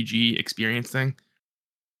the RPG experience thing.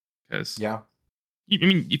 Because I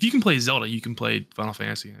mean, if you can play Zelda, you can play Final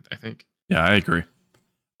Fantasy, I think. Yeah, I agree.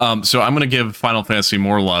 So I'm going to give Final Fantasy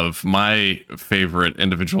more love. My favorite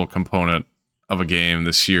individual component of a game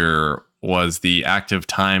this year was the active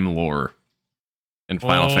time lore in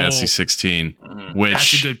Final Fantasy 16, which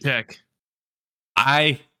that's a good pick.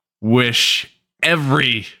 I wish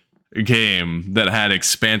every game that had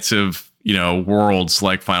expansive, worlds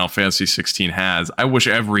like Final Fantasy 16 has, I wish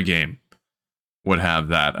every game would have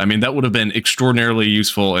that. I mean, that would have been extraordinarily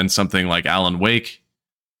useful in something like Alan Wake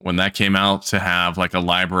when that came out, to have like a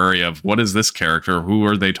library of what is this character? Who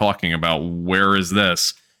are they talking about? Where is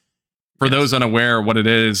this? For those unaware what it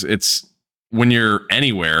is, it's when you're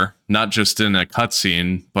anywhere, not just in a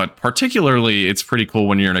cutscene, but particularly it's pretty cool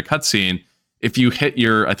when you're in a cutscene. If you hit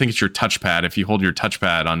I think it's your touchpad, if you hold your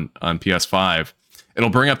touchpad on PS5, it'll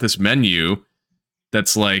bring up this menu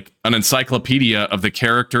that's like an encyclopedia of the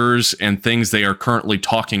characters and things they are currently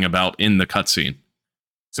talking about in the cutscene.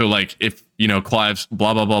 So like if, Clive's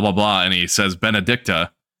blah, blah, blah, blah, blah, and he says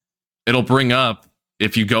Benedicta, it'll bring up,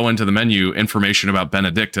 if you go into the menu, information about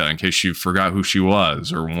Benedicta in case you forgot who she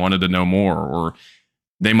was or wanted to know more, or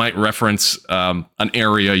they might reference an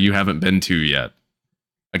area you haven't been to yet.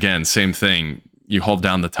 Again, same thing. You hold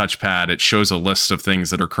down the touchpad, it shows a list of things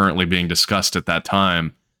that are currently being discussed at that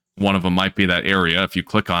time. One of them might be that area. If you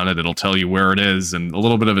click on it, it'll tell you where it is and a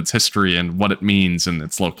little bit of its history and what it means and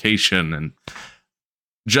its location. And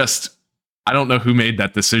just, I don't know who made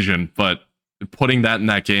that decision, but putting that in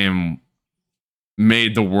that game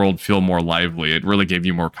made the world feel more lively. It really gave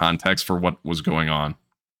you more context for what was going on.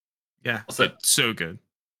 Yeah, so good.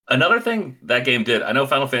 Another thing that game did, I know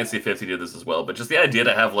Final Fantasy 50 did this as well, but just the idea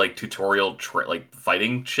to have like tutorial like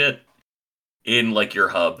fighting shit in like your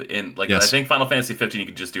hub in like, yes. I think Final Fantasy 15 you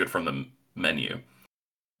could just do it from the menu.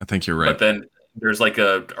 I think you're right. But then there's like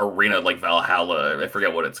a arena like Valhalla, I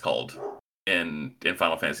forget what it's called in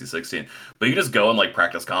Final Fantasy 16. But you just go and like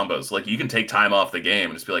practice combos. Like you can take time off the game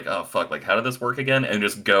and just be like, oh fuck, like how did this work again? And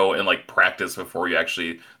just go and like practice before you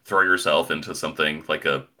actually throw yourself into something like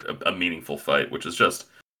a meaningful fight, which is just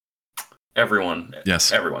everyone do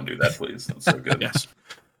that, please. That's so good. Yes,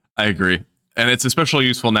 I agree. And it's especially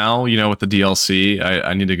useful now, with the DLC.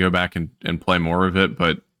 I need to go back and play more of it,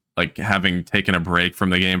 but like having taken a break from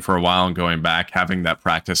the game for a while and going back, having that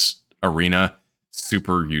practice arena,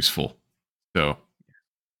 super useful. So,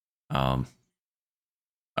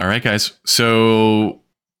 All right, guys. So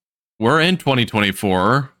we're in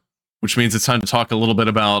 2024, which means it's time to talk a little bit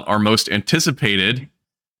about our most anticipated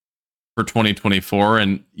for 2024.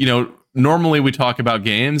 And, normally we talk about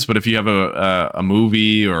games, but if you have a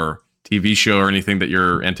movie or TV show or anything that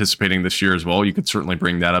you're anticipating this year as well, you could certainly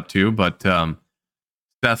bring that up too. But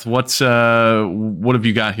Seth, what have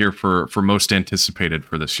you got here for most anticipated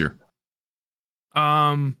for this year?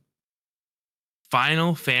 Final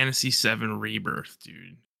Fantasy VII Rebirth,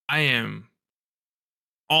 dude. I am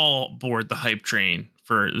all aboard the hype train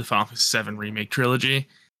for the Final Fantasy VII Remake trilogy,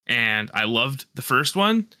 and I loved the first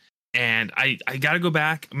one. And I got to go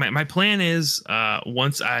back. My plan is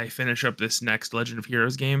once I finish up this next Legend of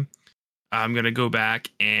Heroes game, I'm going to go back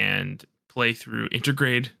and play through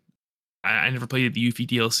Intergrade. I never played the Yuffie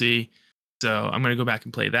DLC, so I'm going to go back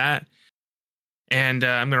and play that. And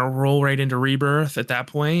I'm going to roll right into Rebirth at that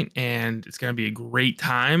point, and it's going to be a great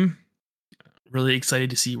time. Really excited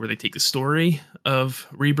to see where they take the story of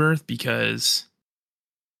Rebirth, because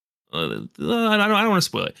I don't want to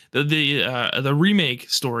spoil it. The remake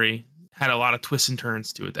story had a lot of twists and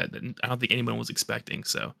turns to it that I don't think anyone was expecting.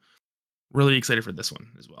 So really excited for this one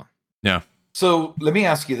as well. Yeah. So let me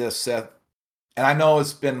ask you this, Seth. And I know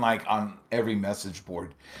it's been like on every message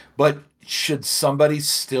board, but should somebody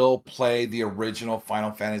still play the original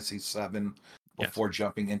Final Fantasy VII before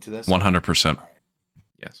jumping into this? 100%.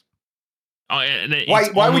 Yes. Oh, and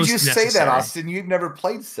why would you necessary. say that, Austin? You've never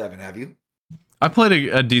played 7, have you? I played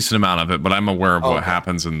a decent amount of it, but I'm aware of what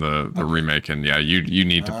happens in the remake, and yeah, you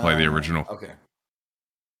need to play the original. Okay.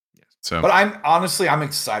 So, but I'm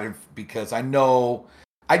excited because I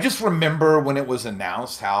just remember when it was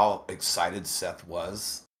announced how excited Seth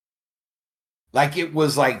was. Like it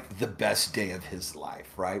was like the best day of his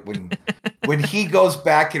life, right? When he goes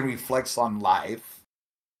back and reflects on life,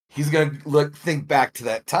 he's gonna think back to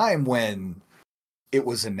that time when it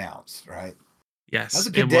was announced, right? Yes, that was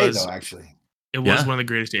a good day, though. Actually, it was one of the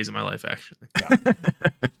greatest days of my life. Actually, yeah.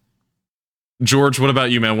 George, what about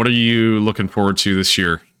you, man? What are you looking forward to this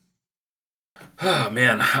year? Oh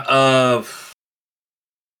man, let's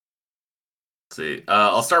see.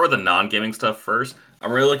 I'll start with the non-gaming stuff first.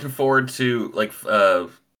 I'm really looking forward to was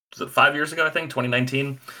it 5 years ago? I think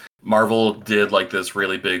 2019. Marvel did like this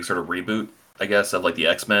really big sort of reboot, I guess, of like the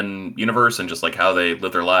X-Men universe and just like how they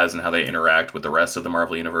live their lives and how they interact with the rest of the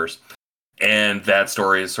Marvel universe. And that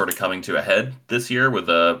story is sort of coming to a head this year with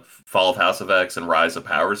the Fall of House of X and Rise of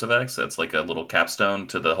Powers of X. That's like a little capstone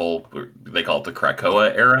to the whole, they call it the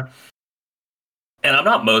Krakoa era. And I'm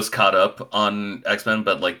not most caught up on X-Men,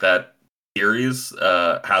 but like that series,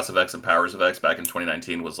 House of X and Powers of X back in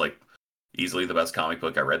 2019 was like easily the best comic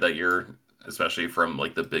book I read that year, especially from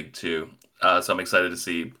like the big two. So I'm excited to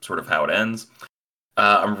see sort of how it ends.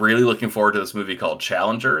 I'm really looking forward to this movie called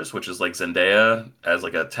Challengers, which is like Zendaya as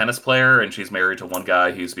like a tennis player, and she's married to one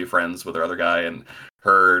guy who used to be friends with her other guy, and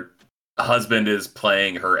her husband is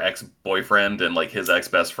playing her ex-boyfriend and like his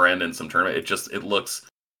ex-best friend in some tournament. It looks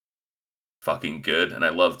fucking good, and I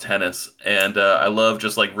love tennis, and I love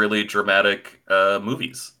just like really dramatic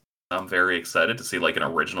movies. I'm very excited to see like an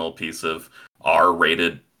original piece of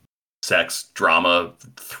R-rated sex drama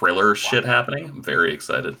thriller shit happening. I'm very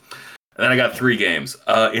excited. And then I got 3 games.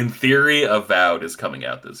 In theory, Avowed is coming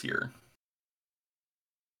out this year.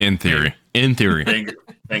 In theory.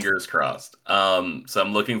 Fingers crossed. So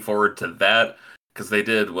I'm looking forward to that because they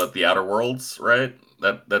did The Outer Worlds, right?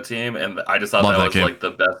 That team, and I just thought that was game. Like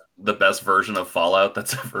the best version of Fallout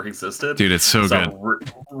that's ever existed. Dude, it's so good. I'm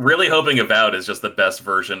really hoping Avowed is just the best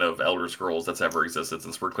version of Elder Scrolls that's ever existed,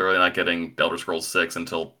 since we're clearly not getting Elder Scrolls 6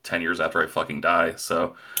 until 10 years after I fucking die.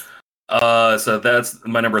 So that's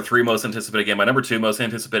my number 3 most anticipated game. My number 2 most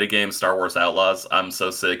anticipated game, Star Wars Outlaws. I'm so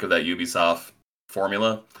sick of that Ubisoft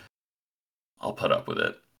formula. I'll put up with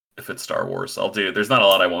it. If it's Star Wars, I'll do it. There's not a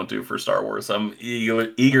lot I won't do for Star Wars. I'm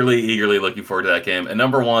eagerly looking forward to that game. And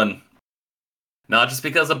number 1, not just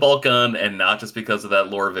because of Bolt Gun and not just because of that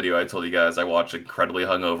lore video I told you guys I watched incredibly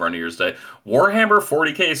hungover on New Year's Day, Warhammer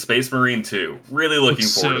 40k Space Marine 2. Really looking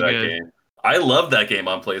forward to that game. I love that game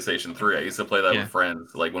on PlayStation 3. I used to play that with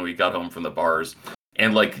friends, like when we got home from the bars.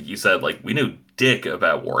 And like you said, like we knew dick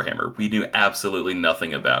about Warhammer. We knew absolutely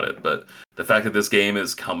nothing about it. But the fact that this game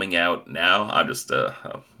is coming out now, I'm just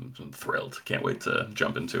I'm thrilled. Can't wait to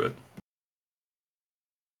jump into it.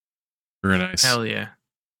 Very nice. Hell yeah.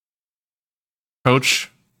 Coach?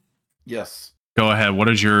 Yes. Go ahead. What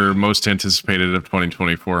is your most anticipated of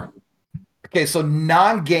 2024? Okay, so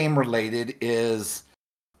non-game related is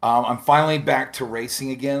I'm finally back to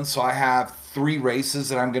racing again. So I have 3 races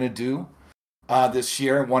that I'm going to do this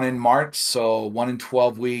year. 1 in March, so 1 in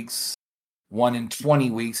 12 weeks, one in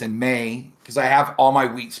 20 weeks in May, because I have all my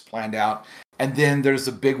weeks planned out. And then there's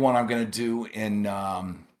a big one I'm going to do in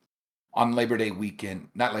on Labor Day weekend,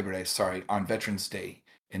 not Labor Day, sorry, on Veterans Day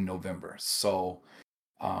in November. So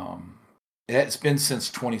it's been since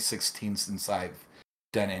 2016 since I've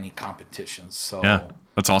done any competitions. So Yeah,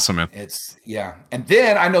 that's awesome, man. it's and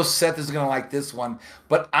then I know Seth is gonna like this one,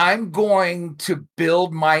 but I'm going to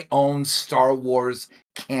build my own Star Wars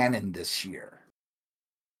canon this year.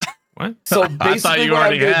 What? So I basically, thought you what I'm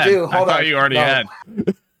already gonna had. do, I hold thought on, you already no. had.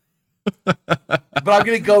 But I'm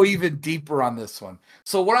gonna go even deeper on this one.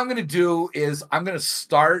 So what I'm gonna do is I'm gonna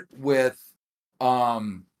start with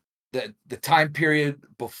the time period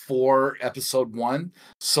before episode 1.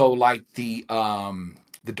 So like the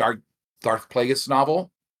Darth Plagueis novel.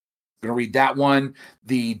 I'm gonna read that one,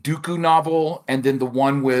 the Dooku novel, and then the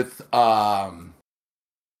one with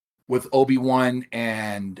Obi-Wan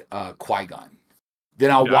and Qui-Gon. Then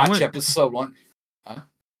I'll Yeah, I watch went- episode 1.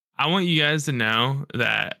 I want you guys to know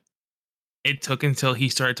that it took until he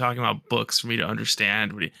started talking about books for me to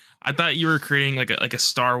understand what I thought you were creating like a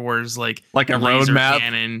Star Wars like Like a laser roadmap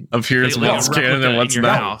cannon, of here's like a what's replica canon and in what's your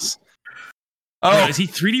not. house. Oh, Is he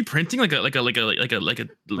 3D printing like a laser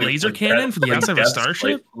Like cannon Death- for the like outside of a Death-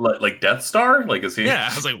 starship? like Death Star? Like is he Yeah,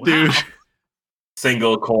 I was like, wow. dude.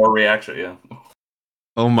 single core reaction? Yeah.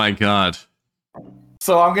 Oh my god.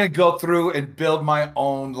 So I'm gonna go through and build my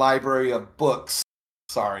own library of books.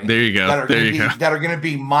 Sorry. There you go. That are There gonna you be go. that are gonna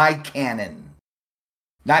be my canon.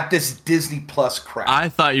 Not this Disney Plus crap. I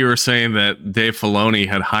thought you were saying that Dave Filoni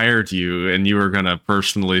had hired you and you were going to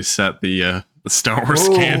personally set the Star Wars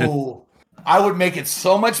canon. Ooh, I would make it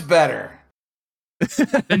so much better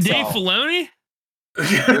And Dave So- Filoni?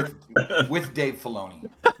 with Dave Filoni.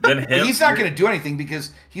 Then But him, he's not going to do anything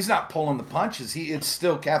because he's not pulling the punches. It's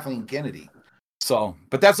still Kathleen Kennedy. So,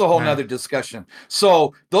 but that's a whole Right. nother discussion.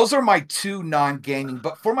 So those are my two non-gaming.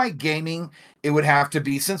 But for my gaming, it would have to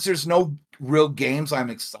be, since there's no real games I'm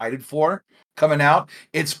excited for coming out,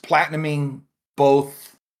 it's platinuming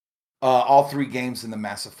both all 3 games in the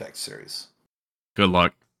Mass Effect series. Good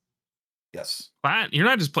luck. Yes. You're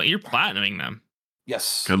not just playing, you're platinuming them.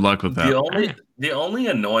 Yes. Good luck with that. The only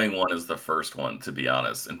annoying one is the first one, to be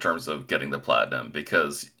honest, in terms of getting the platinum,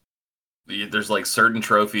 because there's like certain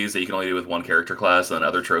trophies that you can only do with one character class, and then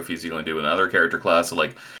other trophies you can only do with another character class. So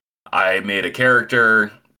like, I made a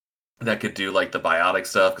character that could do like the biotic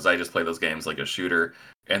stuff because I just play those games like a shooter,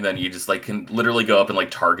 and then you just like can literally go up and like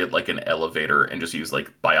target like an elevator and just use like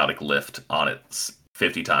biotic lift on it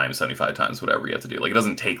 50 times, 75 times, whatever you have to do. Like it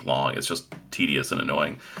doesn't take long. It's just tedious and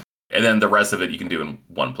annoying. And then the rest of it you can do in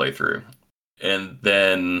one playthrough. And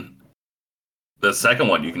then the second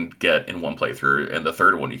one you can get in one playthrough, and the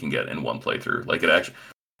third one you can get in one playthrough. Like it actually,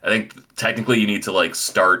 I think technically you need to like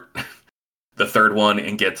start the third one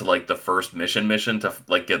and get to like the first mission to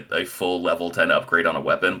like get a full level 10 upgrade on a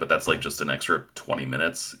weapon, but that's like just an extra 20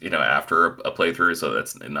 minutes, after a playthrough, so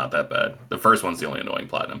that's not that bad. The first one's the only annoying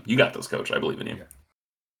platinum. You got this, Coach. I believe in you.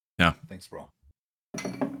 Yeah. Thanks, bro.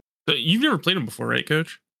 So you've never played them before, right,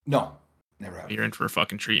 Coach? No, never have. You're in for a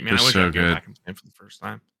fucking treat, man. They're I wish so I could go good. back and play them for the first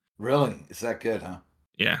time. Really? Is that good, huh?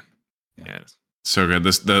 Yeah. Yeah. Yeah. it is. So good.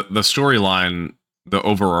 The storyline, the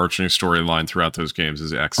overarching storyline throughout those games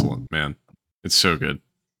is excellent, man. It's so good.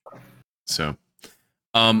 So,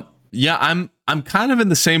 yeah, I'm kind of in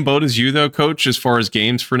the same boat as you though, Coach, as far as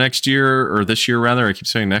games for next year, or this year rather. I keep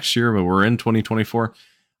saying next year, but we're in 2024.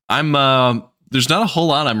 There's not a whole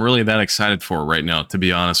lot I'm really that excited for right now, to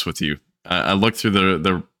be honest with you. I looked through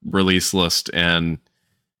the release list, and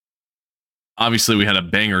obviously we had a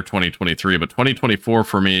banger 2023, but 2024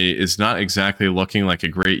 for me is not exactly looking like a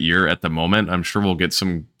great year at the moment. I'm sure we'll get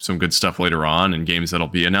some good stuff later on and games that'll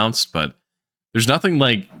be announced, but there's nothing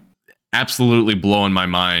like absolutely blowing my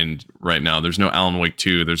mind right now. There's no Alan Wake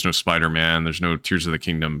 2, there's no Spider-Man, there's no Tears of the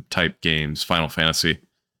Kingdom type games, Final Fantasy.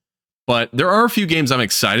 But there are a few games I'm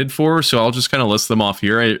excited for, so I'll just kind of list them off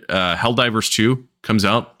here. Helldivers 2 comes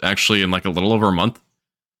out actually in like a little over a month.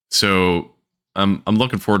 So I'm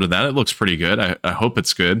looking forward to that. It looks pretty good. I hope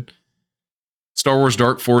it's good. Star Wars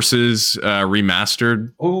Dark Forces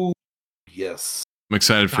remastered. Oh, yes. I'm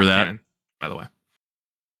excited It's for not that. canon, by the way.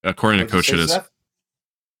 According to What'd you Coach, say, it is. Seth?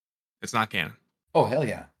 It's not canon. Oh, hell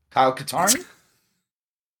yeah. Kyle Katarn?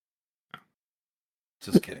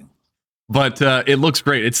 Just kidding. But it looks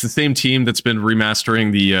great. It's the same team that's been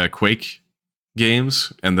remastering the Quake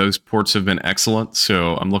games, and those ports have been excellent.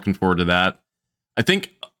 So I'm looking forward to that. I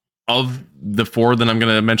think of the 4 that I'm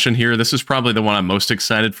going to mention here, this is probably the one I'm most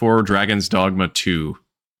excited for. Dragon's Dogma 2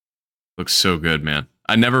 looks so good, man.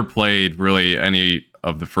 I never played really any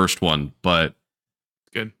of the first one, but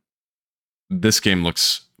Good. this game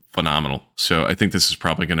looks phenomenal. So I think this is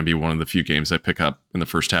probably going to be one of the few games I pick up in the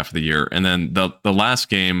first half of the year. And then the last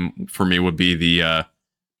game for me would be the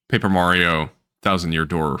Paper Mario Thousand Year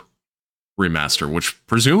Door remaster, which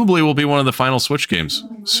presumably will be one of the final Switch games.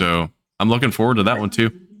 So I'm looking forward to that one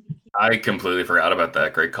too. I completely forgot about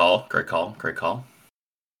that. Great call. Great call. Great call.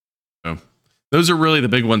 So those are really the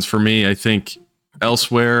big ones for me. I think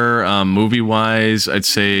elsewhere, movie wise, I'd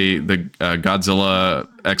say the Godzilla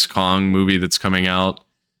X Kong movie that's coming out.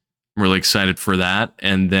 I'm really excited for that.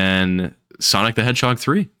 And then Sonic the Hedgehog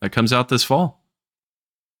 3 that comes out this fall.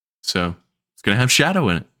 So it's going to have Shadow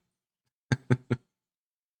in it.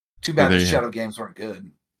 Too bad There the you Shadow games weren't good.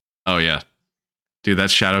 Oh, yeah. Dude,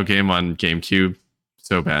 that Shadow game on GameCube,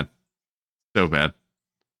 so bad. So bad.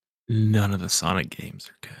 None of the Sonic games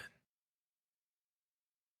are good.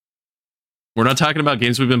 We're not talking about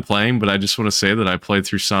games we've been playing, but I just want to say that I played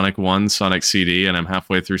through Sonic 1, Sonic CD, and I'm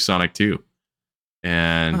halfway through Sonic 2.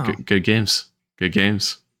 And good games. Good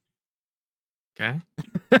games. Okay.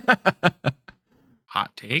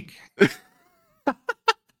 Hot take.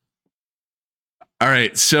 All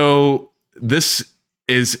right. So this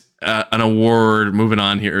is an award, moving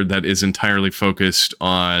on here, that is entirely focused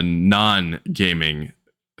on non-gaming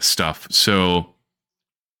stuff. So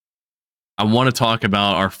I want to talk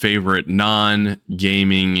about our favorite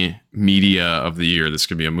non-gaming media of the year. This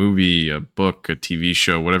could be a movie, a book, a TV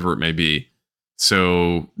show, whatever it may be.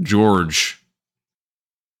 So, George,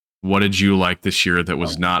 what did you like this year that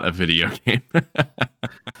was not a video game?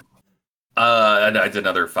 I did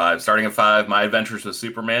another 5. Starting at 5, My Adventures with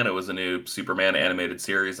Superman. It was a new Superman animated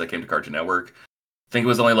series that came to Cartoon Network. I think it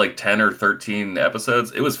was only like 10 or 13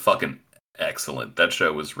 episodes. It was fucking excellent. That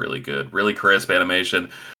show was really good. Really crisp animation.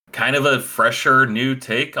 Kind of a fresher new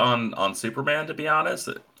take on Superman, to be honest.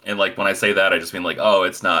 And like when I say that, I just mean like, oh,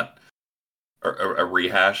 it's not a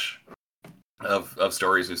rehash of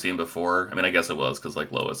stories we've seen before. I mean, I guess it was because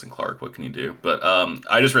like Lois and Clark, what can you do? But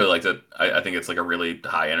I just really liked it. I think it's like a really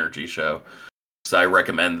high energy show. So I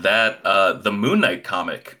recommend that. The Moon Knight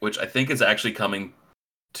comic, which I think is actually coming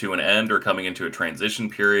to an end or coming into a transition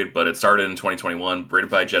period, but it started in 2021, written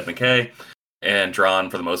by Jed MacKay and drawn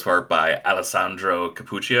for the most part by Alessandro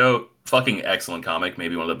Cappuccio. Fucking excellent comic,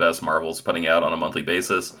 maybe one of the best Marvel's putting out on a monthly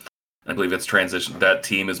basis. I believe it's transitioned. That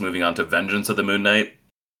team is moving on to Vengeance of the Moon Knight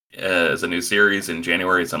as a new series in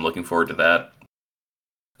January, so I'm looking forward to that.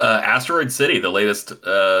 Asteroid City, the latest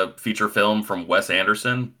feature film from Wes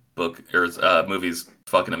Anderson. Movie's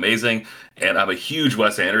fucking amazing, and I'm a huge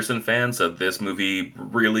Wes Anderson fan, so this movie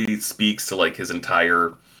really speaks to like his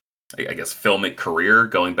entire, I guess, filmic career,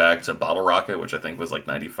 going back to Bottle Rocket, which I think was like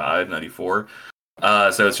 95, 94.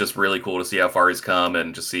 So it's just really cool to see how far he's come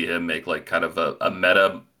and just see him make like kind of a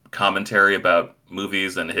meta commentary about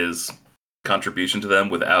movies and his contribution to them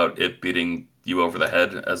without it beating you over the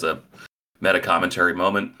head as a meta commentary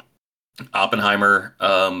moment. Oppenheimer,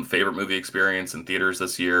 favorite movie experience in theaters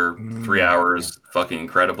this year. 3 hours, fucking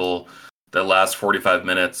incredible. The last 45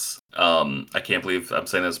 minutes, I can't believe I'm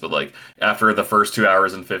saying this, but like after the first 2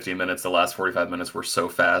 hours and 15 minutes, the last 45 minutes were so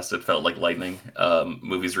fast, it felt like lightning.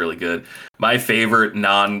 Movie's really good. My favorite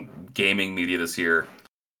non-gaming media this year.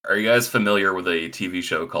 Are you guys familiar with a TV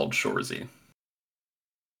show called Shoresy?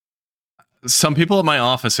 Some people at my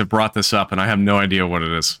office have brought this up, and I have no idea what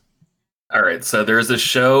it is. All right, so there's a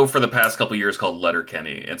show for the past couple years called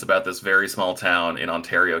Letterkenny. It's about this very small town in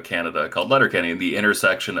Ontario, Canada, called Letterkenny, the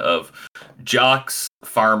intersection of jocks,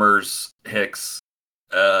 farmers, hicks,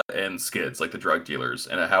 and skids, like the drug dealers,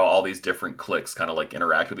 and how all these different cliques kind of like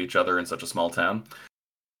interact with each other in such a small town.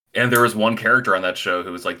 And there was one character on that show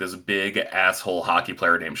who was like this big asshole hockey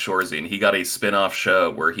player named Shoresy, and he got a spin-off show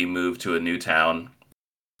where he moved to a new town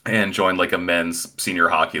and joined like a men's senior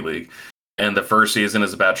hockey league. And the first season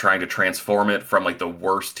is about trying to transform it from like the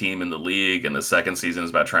worst team in the league, and the second season is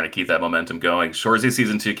about trying to keep that momentum going. Shoresy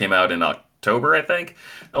season 2 came out in October, I think.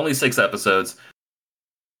 Only 6 episodes.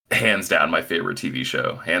 Hands down my favorite TV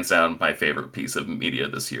show. Hands down my favorite piece of media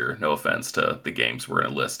this year. No offense to the games we're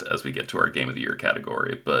going to list as we get to our Game of the Year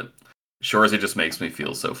category, but Shoresy just makes me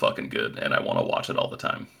feel so fucking good, and I want to watch it all the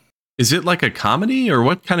time. Is it like a comedy, or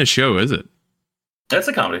what kind of show is it? It's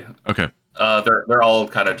a comedy. Okay. They're all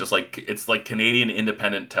kind of just like, it's like Canadian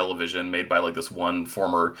independent television made by like this one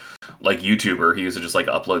former like YouTuber. He used to just like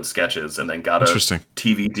upload sketches and then got a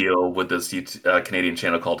TV deal with this Canadian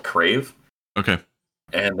channel called Crave. Okay.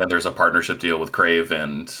 And then there's a partnership deal with Crave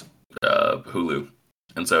and Hulu.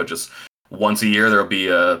 And so just once a year, there'll be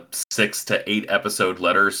a 6 to 8 episode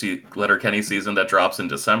Letterkenny season that drops in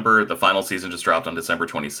December. The final season just dropped on December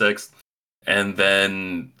 26th. And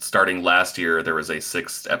then starting last year, there was a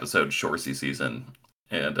 6 episode Shoresy season.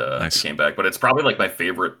 and Nice. it came back. But it's probably like my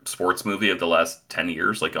favorite sports movie of the last 10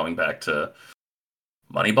 years, like going back to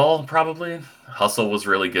Moneyball, probably. Hustle was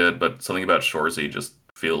really good, but something about Shoresy just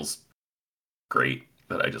feels great.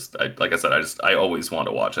 That like I said, I always want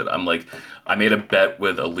to watch it. I made a bet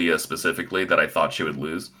with Aaliyah specifically that I thought she would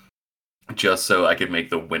lose, just so I could make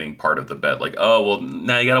the winning part of the bet. Like, oh well,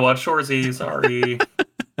 now you gotta watch Shoresy. Sorry.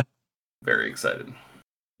 Very excited.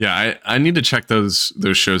 Yeah, I need to check those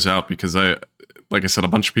shows out because like I said, a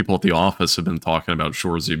bunch of people at the office have been talking about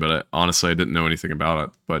Shoresy, but honestly, I didn't know anything about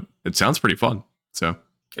it. But it sounds pretty fun. So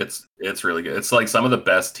it's really good. It's like some of the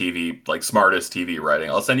best TV, like smartest TV writing.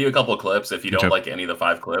 I'll send you a couple of clips. If you don't like any of the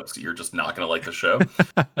 5 clips, you're just not going to like the show.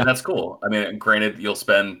 And that's cool. I mean, granted, you'll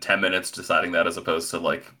spend 10 minutes deciding that as opposed to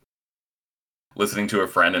like listening to a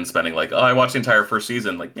friend and spending like, oh, I watched the entire first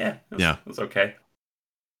season. Like, it was okay.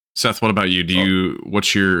 Seth, what about you?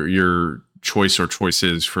 What's your choice or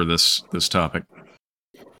choices for this topic?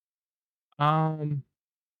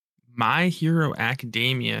 My Hero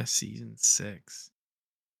Academia season 6.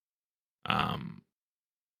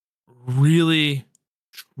 Really,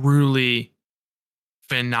 truly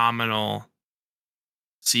phenomenal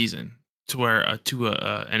season to where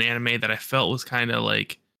an anime that I felt was kind of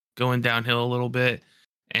like going downhill a little bit,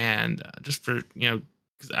 and just for because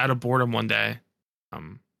out of boredom one day,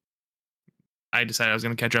 I decided I was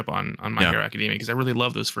going to catch up on My Hero Academia because I really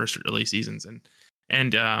love those first early seasons,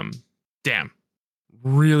 and damn,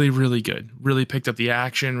 really, really good. Really picked up the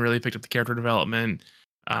action, really picked up the character development.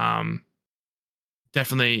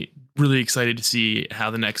 Definitely really excited to see how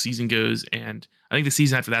the next season goes, and I think the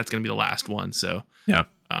season after that's going to be the last one. So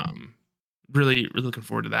really, really looking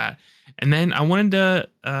forward to that. And then I wanted to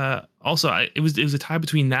it was a tie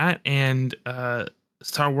between that and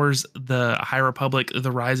Star Wars: The High Republic: The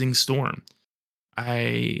Rising Storm.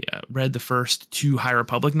 I read the first 2 High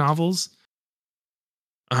Republic novels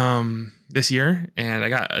this year, and I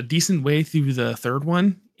got a decent way through the third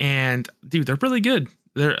one, and dude, they're really good.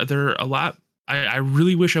 They're a lot. I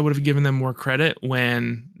really wish I would have given them more credit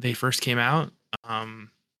when they first came out.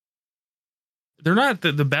 They're not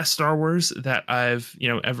the best Star Wars that I've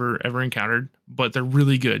ever encountered, but they're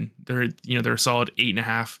really good. They're a solid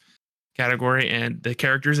 8.5 category, and the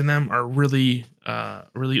characters in them are really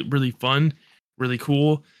really fun, really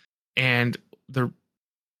cool, and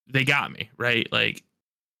they got me right. Like,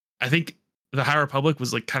 I think the High Republic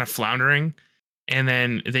was like kind of floundering, and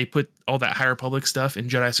then they put all that High Republic stuff in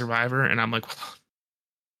Jedi Survivor, and I'm like,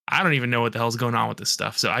 I don't even know what the hell's going on with this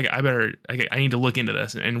stuff. So I need to look into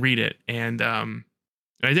this and read it, and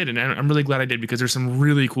I did, and I'm really glad I did because there's some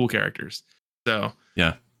really cool characters. So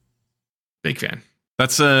yeah, big fan.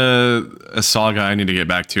 That's a saga I need to get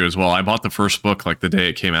back to as well. I bought the first book like the day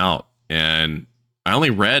it came out, and I only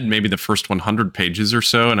read maybe the first 100 pages or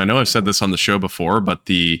so. And I know I've said this on the show before, but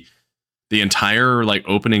the entire like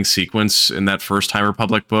opening sequence in that first High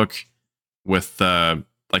Republic book with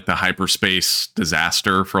like the hyperspace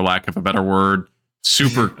disaster, for lack of a better word,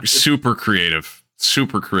 super creative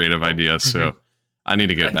idea. So I need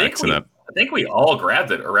to get back to that. I think we all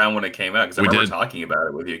grabbed it around when it came out because I remember talking about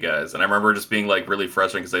it with you guys, and I remember just being like really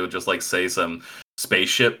frustrating because they would just like say some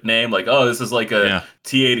spaceship name like, oh, this is like a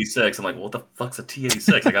T-86. I'm like, what the fuck's a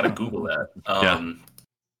T-86? I gotta Google that.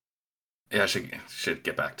 I should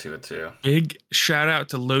get back to it too. Big shout out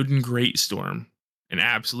to Loden Greatstorm, an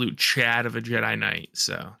absolute Chad of a Jedi Knight.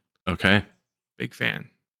 So okay, big fan.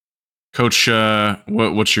 Coach,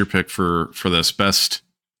 what's your pick for this best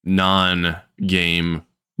non-game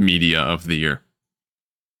media of the year?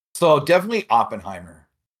 So definitely Oppenheimer.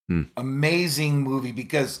 Amazing movie,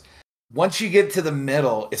 because once you get to the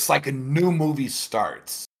middle, it's like a new movie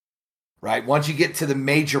starts, right? Once you get to the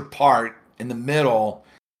major part in the middle,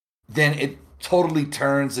 then it totally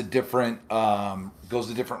turns a different, goes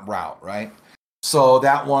a different route, right? So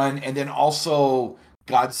that one, and then also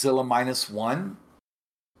Godzilla -1.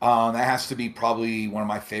 That has to be probably one of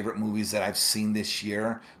my favorite movies that I've seen this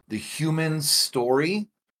year. The human story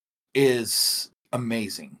is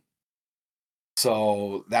amazing.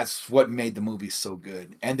 So that's what made the movie so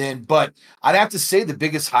good. And then, but I'd have to say the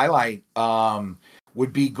biggest highlight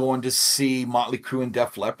would be going to see Motley Crue and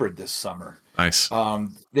Def Leppard this summer. Nice.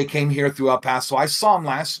 They came here through El Paso. I saw them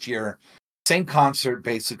last year, same concert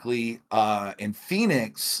basically in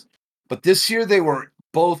Phoenix. But this year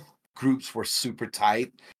both groups were super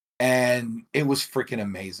tight, and it was freaking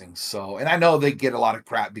amazing. So, and I know they get a lot of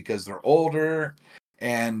crap because they're older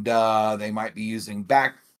and they might be using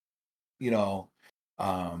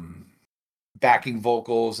backing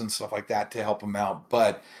vocals and stuff like that to help them out.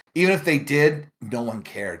 But even if they did, no one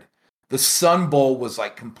cared. The Sun Bowl was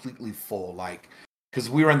like completely full. Like because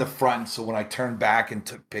we were in the front. So when I turned back and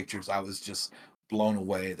took pictures, I was just blown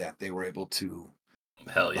away that they were able to.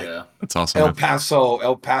 Hell yeah. That's awesome.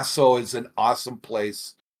 El Paso is an awesome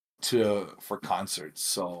place for concerts.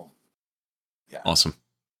 So yeah. Awesome.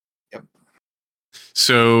 Yep.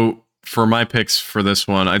 So for my picks for this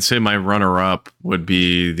one, I'd say my runner-up would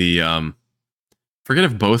be the forget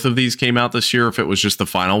if both of these came out this year, if it was just the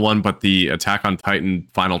final one, but the Attack on Titan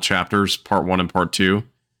final chapters, part 1 and part 2,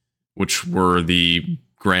 which were the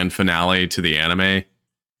grand finale to the anime.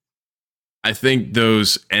 I think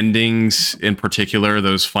those endings in particular,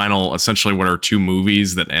 those final, essentially what are 2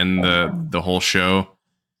 movies that end the whole show,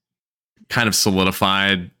 kind of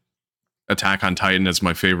solidified Attack on Titan as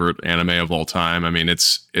my favorite anime of all time. I mean,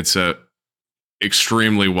 it's a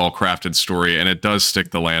extremely well-crafted story, and it does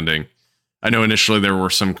stick the landing. I know initially there were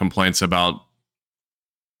some complaints about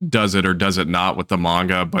does it or does it not with the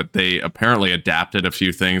manga, but they apparently adapted a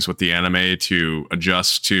few things with the anime to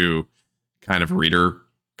adjust to kind of reader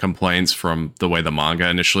complaints from the way the manga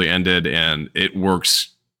initially ended, and it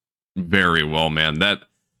works very well, man. That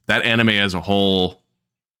anime as a whole,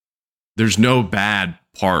 there's no bad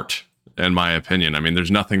part, in my opinion. I mean, there's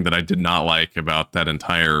nothing that I did not like about that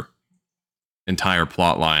entire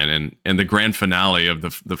plot line, and the grand finale of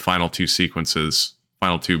the final 2 sequences,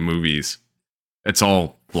 final 2 movies. It's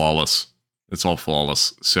all flawless.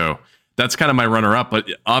 So that's kind of my runner-up. But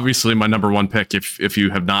obviously, my number 1 pick, if you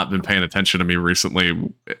have not been paying attention to me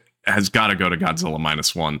recently, has got to go to Godzilla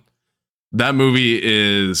 -1. That movie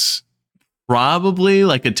is probably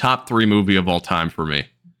like a top 3 movie of all time for me.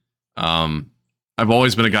 I've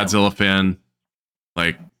always been a Godzilla fan.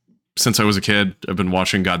 Like, since I was a kid, I've been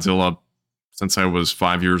watching Godzilla since I was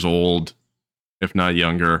 5 years old, if not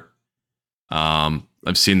younger.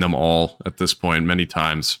 I've seen them all at this point many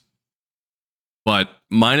times. But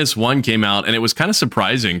 -1 came out, and it was kind of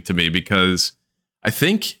surprising to me because I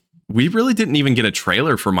think we really didn't even get a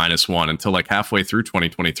trailer for -1 until like halfway through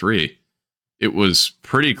 2023. It was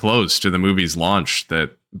pretty close to the movie's launch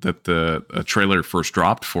that the trailer first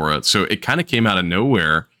dropped for it. So it kind of came out of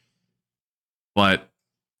nowhere, but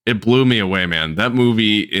it blew me away, man. That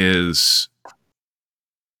movie is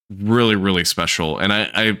really, really special. And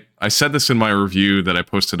I said this in my review that I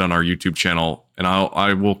posted on our YouTube channel, and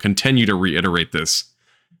I will continue to reiterate this.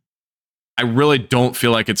 I really don't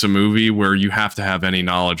feel like it's a movie where you have to have any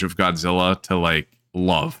knowledge of Godzilla to like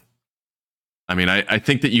love. I mean, I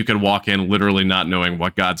think that you can walk in literally not knowing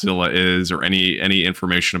what Godzilla is or any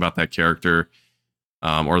information about that character,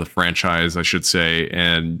 or the franchise, I should say,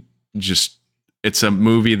 and just it's a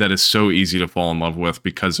movie that is so easy to fall in love with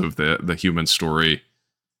because of the human story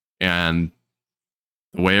and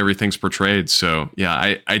the way everything's portrayed. So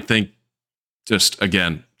yeah, I think just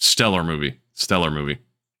again, stellar movie.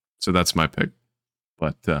 So that's my pick.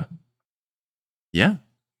 But yeah.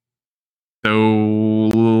 So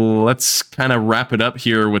let's kind of wrap it up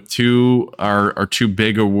here with our 2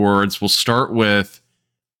 big awards. We'll start with,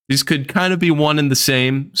 these could kind of be one and the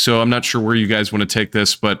same, so I'm not sure where you guys want to take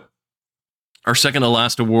this, but our second to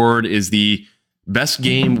last award is the best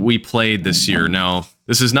game we played this year. Now,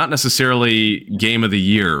 this is not necessarily game of the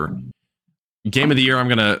year. Game of the year, I'm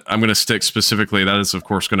gonna stick specifically. That is, of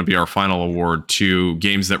course, going to be our final award to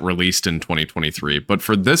games that released in 2023. But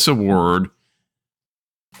for this award,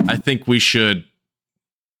 I think we should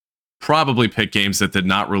probably pick games that did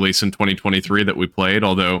not release in 2023 that we played.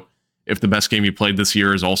 Although, if the best game you played this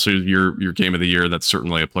year is also your game of the year, that's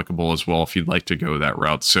certainly applicable as well if you'd like to go that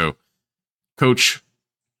route. So, Coach,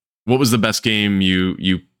 what was the best game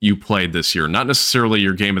you played this year? Not necessarily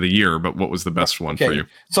your game of the year, but what was the best one for you?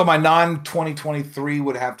 So my non-2023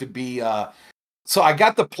 would have to be so I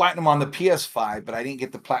got the platinum on the PS5, but I didn't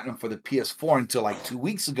get the platinum for the PS4 until like 2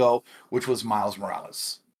 weeks ago, which was Miles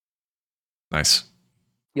Morales. Nice.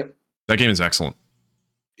 Yep. That game is excellent.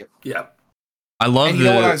 Yep. I love and you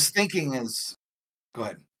know what I was thinking is, go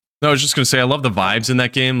ahead. No, I was just going to say, I love the vibes in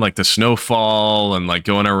that game, like the snowfall and like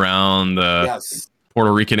going around the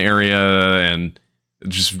Puerto Rican area, and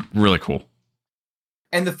just really cool.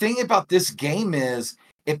 And the thing about this game is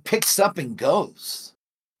it picks up and goes,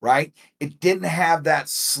 right? It didn't have that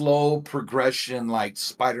slow progression like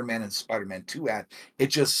Spider-Man and Spider-Man 2 had. It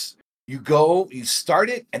just, you start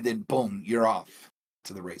it, and then boom, you're off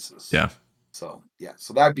to the races. Yeah. So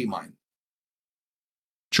that'd be mine.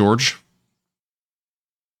 George?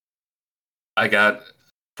 I got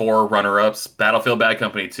 4 runner-ups. Battlefield Bad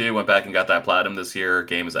Company 2 went back and got that platinum this year.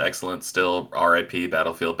 Game is excellent. Still RIP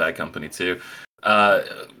Battlefield Bad Company 2.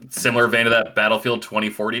 Similar vein to that, Battlefield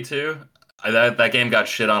 2042. That game got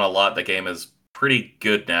shit on a lot. That game is pretty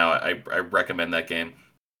good now. I recommend that game.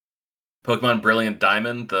 Pokemon Brilliant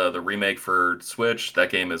Diamond, the remake for Switch.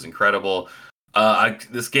 That game is incredible.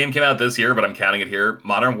 This game came out this year, but I'm counting it here.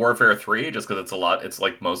 Modern Warfare 3, just because it's a lot. It's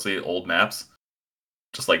like mostly old maps,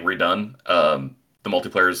 just like redone. The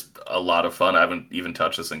multiplayer is a lot of fun. I haven't even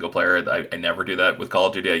touched a single player. I never do that with Call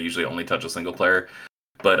of Duty. I usually only touch a single player.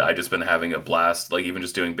 But I just been having a blast. Like even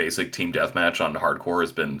just doing basic team deathmatch on hardcore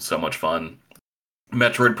has been so much fun.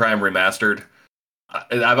 Metroid Prime Remastered. I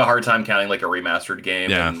have a hard time counting like a remastered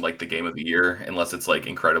game and like the game of the year unless it's like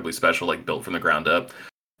incredibly special, like built from the ground up.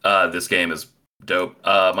 This game is dope.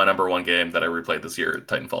 My number one game that I replayed this year,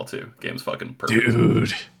 Titanfall 2. Game's fucking perfect.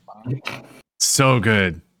 Dude, so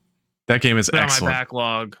good. That game is excellent. On my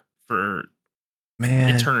backlog for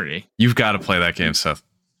man eternity. You've got to play that game, Seth.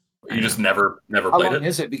 You just never How played long it?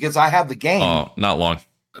 is it? Because I have the game. Oh, not long.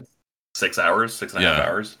 6 hours, 6.5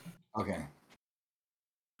 hours. Okay.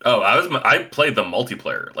 Oh, I played the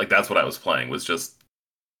multiplayer. Like that's what I was playing. Was just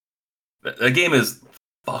the game is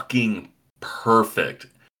fucking perfect.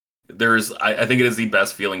 I think it is the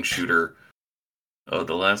best feeling shooter of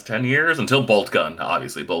the last 10 years until Bolt Gun.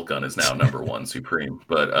 Obviously, Bolt Gun is now number one supreme.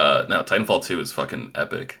 But no, Titanfall 2 is fucking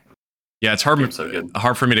epic. Yeah, it's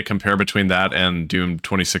hard for me to compare between that and Doom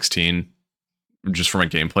 2016. Just from a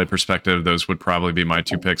gameplay perspective, those would probably be my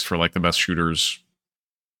two picks for like the best shooters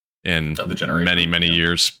in many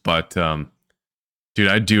years. But dude,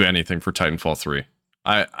 I'd do anything for Titanfall 3.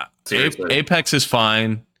 Apex is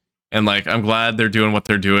fine, and like I'm glad they're doing what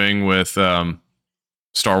they're doing with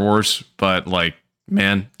Star Wars, but like,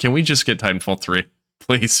 man, can we just get Titanfall 3,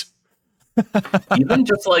 please? even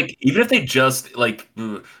if they just like,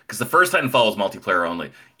 because the first Titanfall was multiplayer only.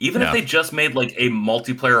 Even if they just made like a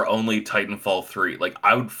multiplayer only Titanfall 3, like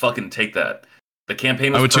I would fucking take that. The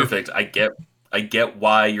campaign was perfect. Too. I get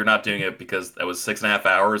why you're not doing it because that was 6.5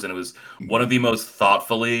 hours and it was one of the most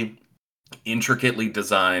thoughtfully, intricately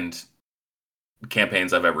designed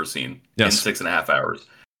campaigns I've ever seen in 6.5 hours.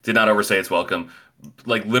 Did not overstay its welcome.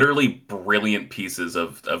 Like literally brilliant pieces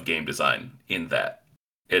of game design in that.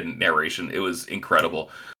 In narration, it was incredible.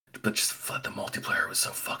 But just the multiplayer was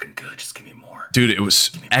so fucking good. Just give me more. Dude, it was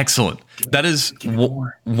excellent. That is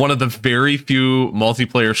one of the very few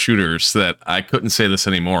multiplayer shooters that I couldn't say this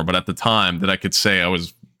anymore, but at the time that I could say I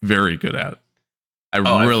was very good at. I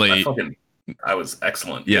was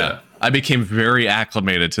excellent. Yeah. I became very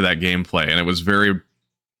acclimated to that gameplay, and it was very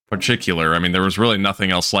particular. I mean, there was really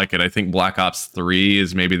nothing else like it. I think Black Ops 3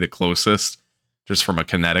 is maybe the closest, just from a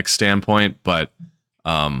kinetic standpoint, but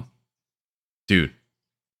dude,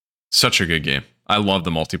 such a good game. I love the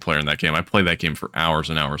multiplayer in that game. I played that game for hours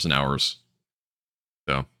and hours and hours.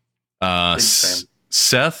 So,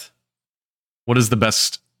 Seth, what is the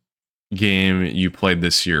best game you played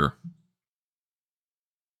this year?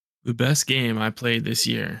 The best game I played this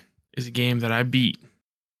year is a game that I beat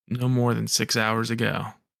no more than 6 hours ago.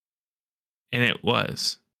 And it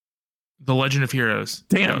was The Legend of Heroes.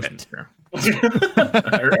 Damn it. All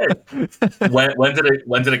right.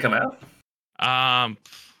 When did it come out?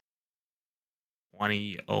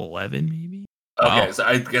 2011 maybe. Okay, Wow. so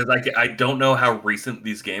I don't know how recent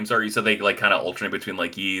these games are. You said they like kind of alternate between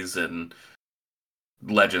like Ys and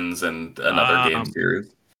Legends and another game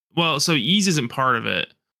series. Well, so Ys isn't part of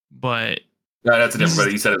it, but no, that's a different.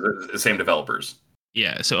 But you said it's the same developers.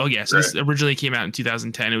 Yeah. So this originally came out in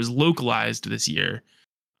 2010. It was localized this year.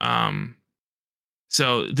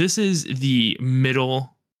 So this is the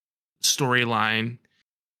middle storyline.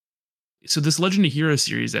 So this Legend of Heroes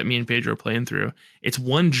series that me and Pedro are playing through, it's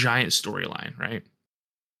one giant storyline, right?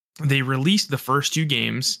 They released the first two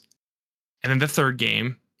games and then the third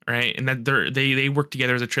game, right? And that they work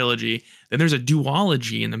together as a trilogy. Then there's a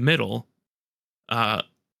duology in the middle. And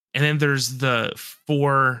then there's the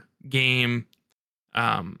 4-game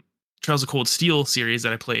Trails of Cold Steel series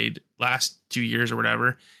that I played last 2 years or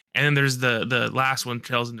whatever. And then there's the last one,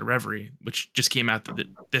 Trails into Reverie, which just came out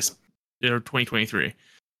this 2023.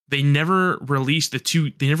 They never released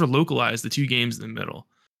they never localized the two games in the middle.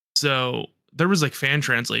 So there was like fan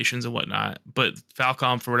translations and whatnot, but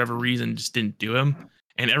Falcom for whatever reason just didn't do them.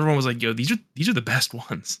 And everyone was like, yo, these are the best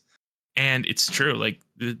ones. And it's true. Like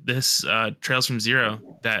this Trails from Zero,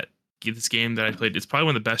 this game that I played, it's probably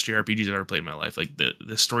one of the best JRPGs I've ever played in my life. Like the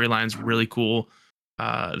storyline's really cool.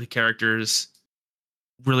 The characters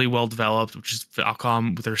really well developed, which is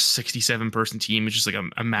Falcom with their 67-person team, is just like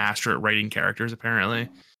a master at writing characters apparently.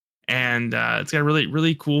 And it's got a really,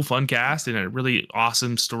 really cool, fun cast and a really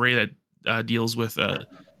awesome story that deals with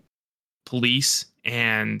police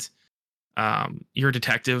and you're a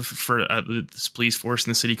detective for this police force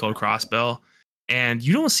in the city called Crossbell. And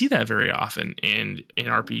you don't see that very often in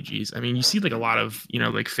RPGs. I mean, you see like a lot of,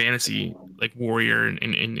 like fantasy, like warrior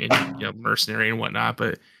and mercenary and whatnot.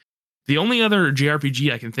 But the only other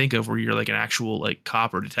JRPG I can think of where you're like an actual like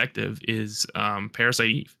cop or detective is Parasite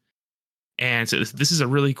Eve. And so this is a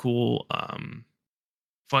really cool,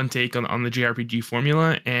 fun take on the JRPG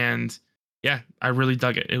formula. And yeah, I really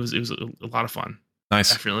dug it. It was a lot of fun.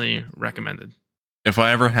 Nice. Definitely recommended. If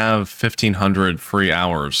I ever have 1,500 free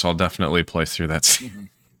hours, I'll definitely play through that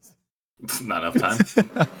scene. It's not enough time.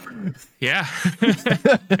 Yeah.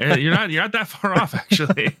 you're not that far off,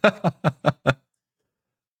 actually. All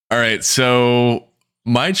right, so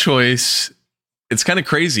my choice, it's kind of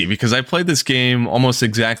crazy because I played this game almost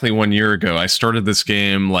exactly 1 year ago. I started this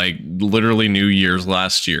game like literally New Year's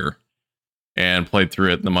last year and played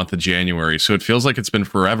through it in the month of January. So it feels like it's been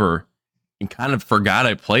forever. And kind of forgot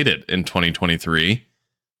I played it in 2023,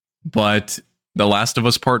 but The Last of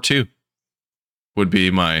Us Part 2 would be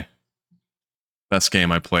my best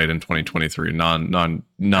game I played in 2023, non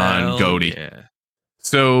GOTY. Yeah.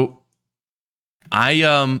 So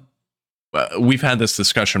we've had this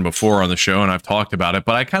discussion before on the show and I've talked about it,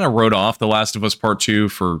 but I kind of wrote off The Last of Us Part 2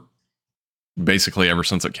 for basically ever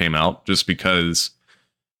since it came out, just because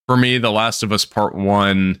for me, The Last of Us Part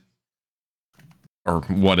 1, or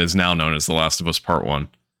what is now known as The Last of Us Part 1,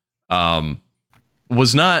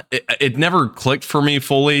 was not, it never clicked for me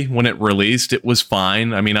fully when it released. It was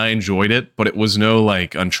fine. I mean, I enjoyed it, but it was no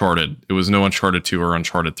like Uncharted. It was no Uncharted 2 or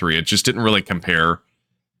Uncharted 3. It just didn't really compare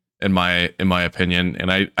in my opinion.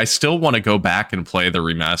 And I still want to go back and play the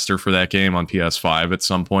remaster for that game on PS5 at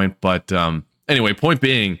some point. But anyway, point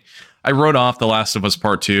being, I wrote off The Last of Us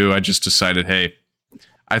Part 2. I just decided, hey,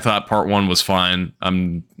 I thought Part 1 was fine.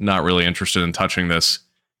 I'm not really interested in touching this.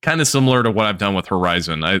 Kind of similar to what I've done with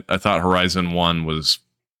Horizon. I thought Horizon 1 was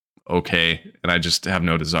okay, and I just have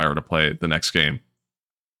no desire to play the next game.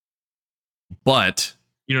 But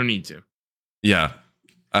You don't need to. yeah,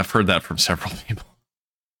 I've heard that from several people.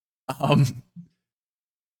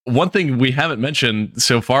 One thing we haven't mentioned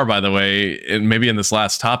so far, by the way, and maybe in this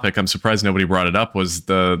last topic, I'm surprised nobody brought it up, was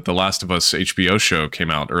the Last of Us HBO show came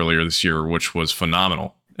out earlier this year, which was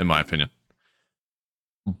phenomenal, in my opinion.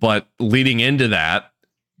 But leading into that,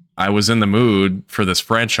 I was in the mood for this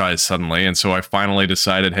franchise suddenly, and so I finally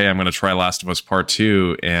decided, hey, I'm going to try Last of Us Part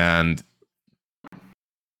 2, and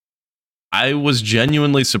I was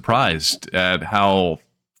genuinely surprised at how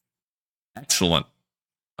excellent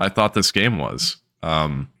I thought this game was.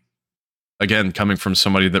 Again, coming from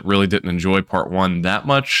somebody that really didn't enjoy Part 1 that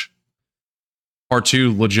much, Part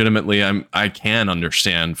 2, legitimately, I can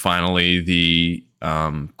understand finally the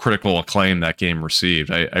critical acclaim that game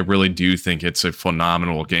received. I really do think it's a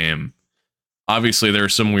phenomenal game. Obviously, there are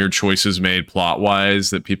some weird choices made plot-wise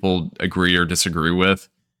that people agree or disagree with.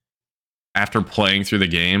 After playing through the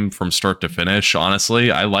game from start to finish,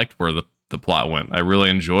 honestly, I liked where the plot went. I really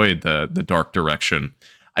enjoyed the dark direction.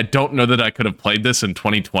 I don't know that I could have played this in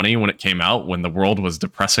 2020 when it came out, when the world was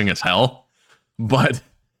depressing as hell. But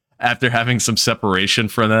after having some separation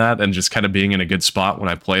from that and just kind of being in a good spot when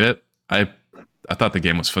I played it, I thought the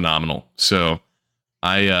game was phenomenal. So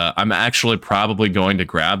I'm actually probably going to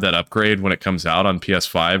grab that upgrade when it comes out on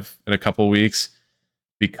PS5 in a couple weeks,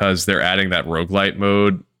 because they're adding that roguelite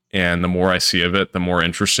mode. And the more I see of it, the more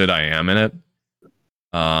interested I am in it.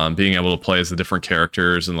 Being able to play as the different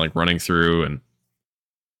characters and like running through. And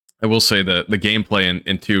I will say that the gameplay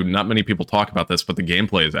in 2, not many people talk about this, but the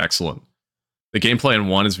gameplay is excellent. The gameplay in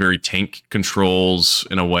 1 is very tank controls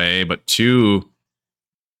in a way, but 2,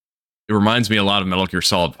 it reminds me a lot of Metal Gear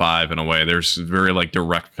Solid 5 in a way. There's very like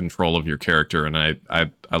direct control of your character, and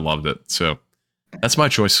I loved it. So that's my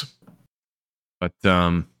choice. But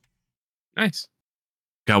Nice.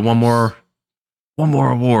 got one more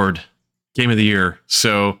award, Game of the Year.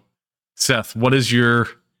 So Seth, what is your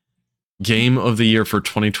Game of the Year for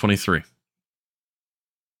 2023?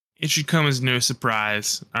 It should come as no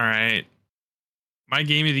surprise. All right. My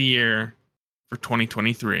Game of the Year for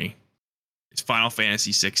 2023 is Final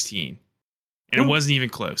Fantasy 16. And it wasn't even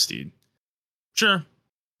close, dude. Sure,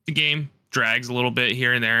 the game drags a little bit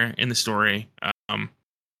here and there in the story.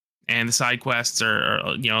 And the side quests are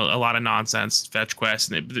a lot of nonsense, fetch quests,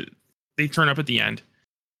 and they turn up at the end.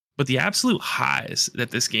 But the absolute highs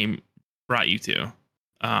that this game brought you to,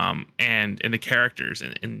 and the characters,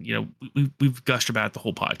 and we've gushed about it the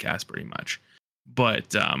whole podcast pretty much.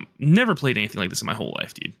 But never played anything like this in my whole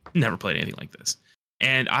life, dude. Never played anything like this.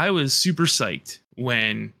 And I was super psyched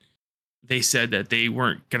when they said that they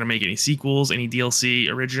weren't going to make any sequels, any DLC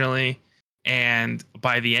originally. And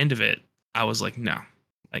by the end of it, I was like, no,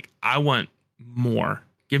 like I want more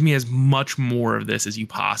Give me as much more of this as you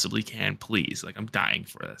possibly can, please. Like, I'm dying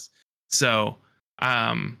for this. So,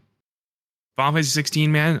 Final Fantasy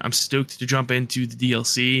 16, man, I'm stoked to jump into the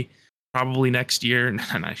DLC probably next year.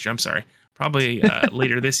 Not next year, I'm sorry. Probably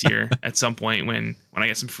later this year at some point when I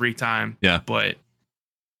get some free time. Yeah. But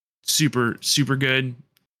super, super good.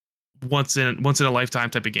 Once in a lifetime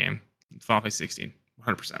type of game. Final Fantasy 16,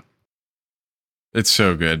 100%. It's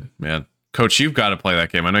so good, man. Coach, you've got to play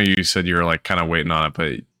that game. I know you said you were like kind of waiting on it,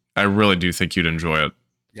 but I really do think you'd enjoy it.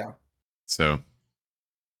 Yeah. So,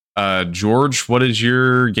 George, what is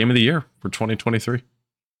your game of the year for 2023?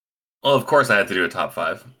 Well, of course I had to do a top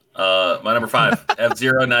 5. My number 5,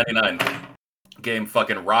 F-Zero 99. Game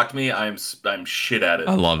fucking rocked me. I'm shit at it.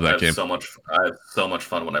 I love that game. I have so much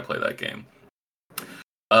fun when I play that game.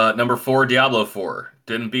 Number 4, Diablo 4.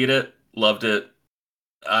 Didn't beat it. Loved it.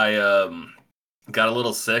 I got a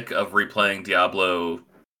little sick of replaying Diablo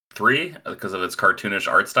 3 because of its cartoonish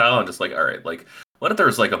art style. I'm just like, all right, like, what if there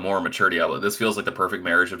was like a more mature Diablo? This feels like the perfect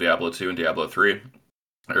marriage of Diablo 2 and Diablo 3.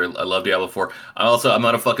 I love Diablo 4. I'm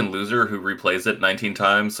not a fucking loser who replays it 19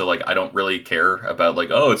 times, so like I don't really care about like,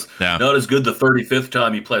 oh, it's not as good the 35th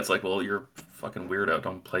time you play. It's like, well, you're a fucking weirdo.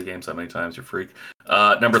 Don't play games that many times, you freak.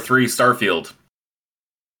 Number 3, Starfield.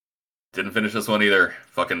 Didn't finish this one either.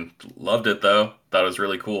 Fucking loved it though. Thought it was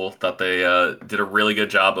really cool. Thought they did a really good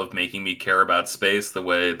job of making me care about space the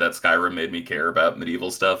way that Skyrim made me care about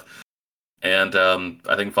medieval stuff. And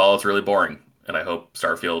I think Fallout's really boring. And I hope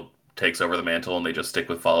Starfield takes over the mantle and they just stick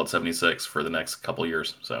with Fallout 76 for the next couple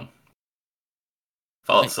years. So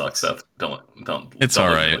Fallout sucks, Seth. Don't. It's don't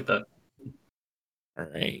all right. like that. All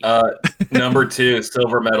right. Number 2,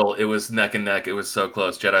 Silver Medal. It was neck and neck. It was so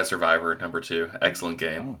close. Jedi Survivor, number 2. Excellent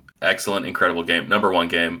game. Excellent, incredible game. Number 1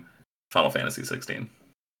 game, Final Fantasy 16.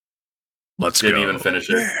 Didn't even finish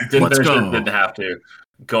it. Didn't have to.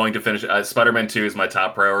 Going to finish it. Spider-Man 2 is my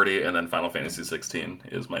top priority, and then Final Fantasy 16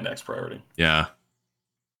 is my next priority. Yeah.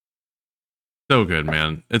 So good,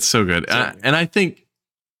 man. It's so good. And I think,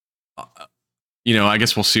 I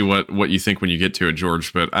guess we'll see what you think when you get to it,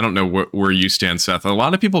 George, but I don't know where you stand, Seth. A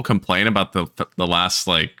lot of people complain about the last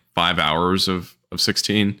like 5 hours of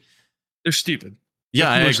 16. They're stupid. Yeah,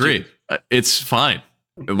 I agree. Stupid. It's fine.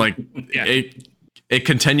 Like it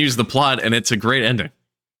continues the plot and it's a great ending.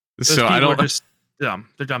 Those so I don't are just dumb.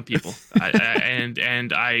 They're dumb people.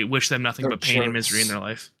 And I wish them nothing but pain and misery in their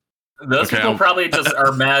life. Those people probably just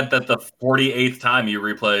are mad that the 48th time you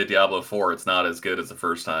replay Diablo 4, it's not as good as the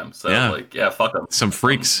first time. So, fuck them. Some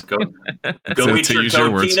freaks. Go eat your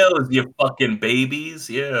Totinos, you fucking babies.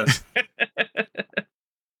 Yeah.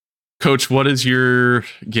 Coach, what is your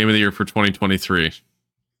game of the year for 2023?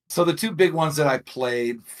 So the 2 big ones that I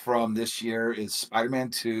played from this year is Spider-Man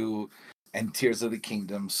 2 and Tears of the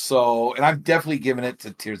Kingdom. So, and I've definitely given it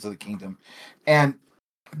to Tears of the Kingdom. And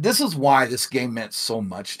this is why this game meant so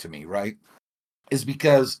much to me, right? Is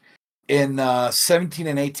because in 17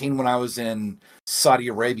 and 18, when I was in Saudi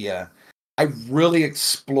Arabia, I really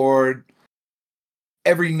explored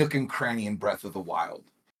every nook and cranny in Breath of the Wild.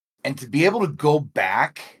 And to be able to go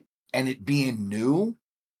back and it being new,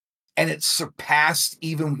 and it surpassed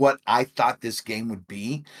even what I thought this game would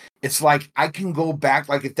be. It's like I can go back,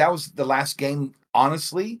 like if that was the last game,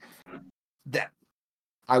 honestly, that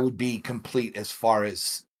I would be complete as far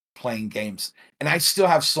as playing games. And I still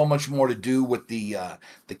have so much more to do with the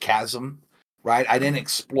chasm, right? I didn't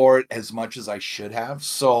explore it as much as I should have.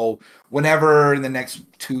 So whenever in the next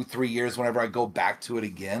 2-3 years, whenever I go back to it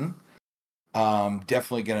again,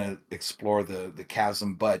 definitely gonna explore the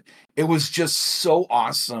chasm. But it was just so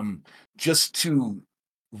awesome just to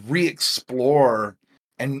re-explore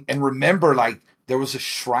and remember, like, there was a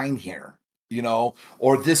shrine here,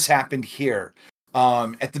 or this happened here.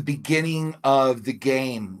 At the beginning of the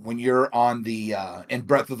game, when you're on the in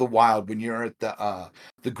Breath of the Wild, when you're at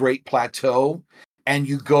the Great Plateau, and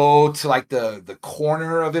you go to like the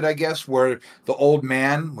corner of it, I guess, where the old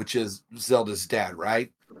man, which is Zelda's dad,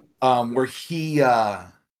 right? Where he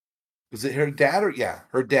was it her dad or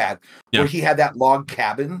her dad, where he had that log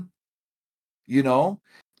cabin,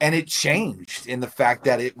 and it changed in the fact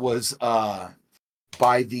that it was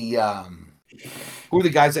by the who are the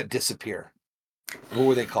guys that disappear? What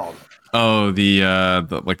were they called? Oh, the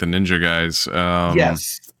like the ninja guys.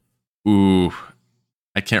 Yes. Ooh,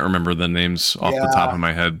 I can't remember the names off the top of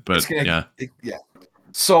my head, but yeah.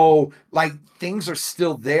 So like things are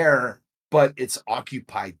still there, but it's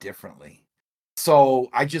occupied differently. So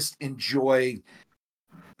I just enjoy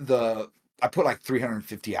I put like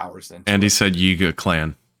 350 hours in. Andy said Yiga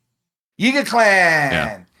Clan. Yiga Clan.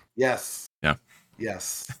 Yeah. Yes. Yeah.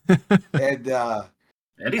 Yes. And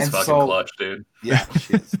Andy's fucking clutch, dude. Yeah,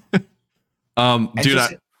 she is. And Dude,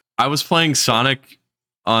 just- I was playing Sonic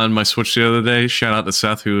on my Switch the other day. Shout out to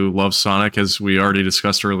Seth, who loves Sonic, as we already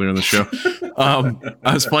discussed earlier in the show.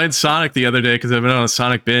 I was playing Sonic the other day because I've been on a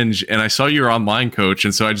Sonic binge, and I saw you were online, Coach,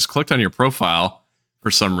 and so I just clicked on your profile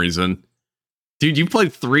for some reason. Dude, you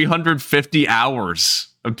played 350 hours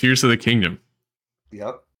of Tears of the Kingdom.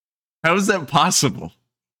 Yep. How is that possible?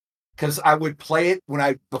 Because I would play it when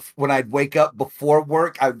I'd wake up before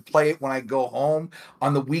work. I would play it when I go home.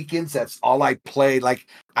 On the weekends, that's all I played. Like,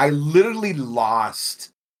 I literally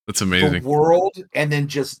lost That's amazing. the world and then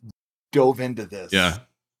just dove into this. Yeah.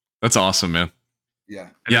 That's awesome, man. Yeah.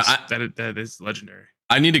 That is legendary.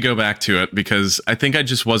 I need to go back to it because I think I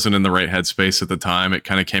just wasn't in the right headspace at the time. It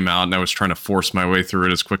kind of came out and I was trying to force my way through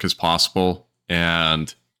it as quick as possible.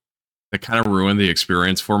 And it kind of ruined the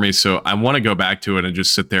experience for me. So I want to go back to it and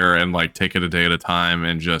just sit there and like take it a day at a time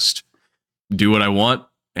and just do what I want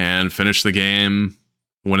and finish the game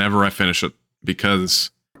whenever I finish it, because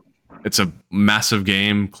it's a massive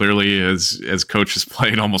game. Clearly, as Coach has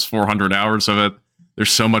played almost 400 hours of it,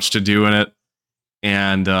 there's so much to do in it.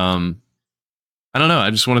 And I don't know. I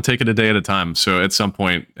just want to take it a day at a time. So at some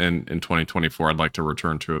point in 2024, I'd like to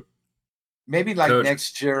return to it. Maybe like Coach.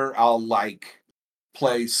 next year, I'll like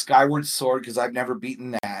play Skyward Sword because I've never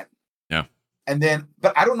beaten that. Yeah. And then,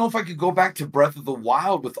 but I don't know if I could go back to Breath of the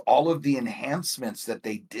Wild with all of the enhancements that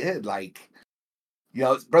they did. Like, you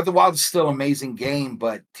know, Breath of the Wild is still an amazing game,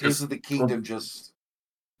 but Tears of the Kingdom just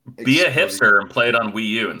Be a exploded. hipster and play it on Wii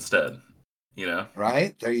U instead. You know,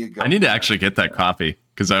 Right? There you go. I need to actually get that copy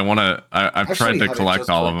because I want to. I've Actually tried to have it collect just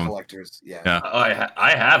all for of them. Collectors. Yeah. Yeah.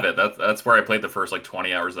 I have it. That's where I played the first like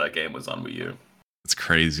 20 hours of that game was on Wii U. It's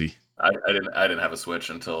crazy. I didn't have a Switch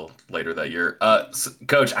until later that year.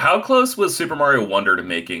 Coach, how close was Super Mario Wonder to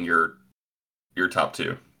making your top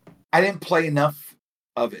two? I didn't play enough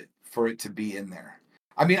of it for it to be in there.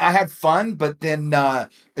 I mean, I had fun, but then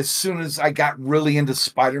as soon as I got really into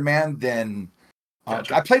Spider-Man, then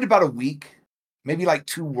Gotcha. I played about a week, maybe like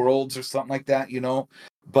 2 worlds or something like that, you know.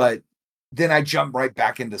 But then I jumped right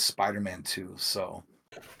back into Spider-Man 2. So,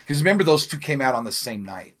 because remember those two came out on the same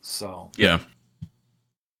night. So Yeah.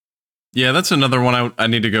 Yeah, that's another one I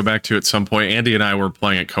need to go back to at some point. Andy and I were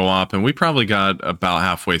playing it co-op, and we probably got about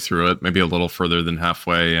halfway through it, maybe a little further than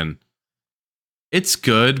halfway. And it's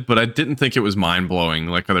good, but I didn't think it was mind-blowing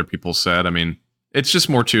like other people said. I mean, it's just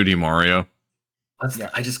more 2D Mario. Yeah.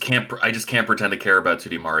 I just can't pretend to care about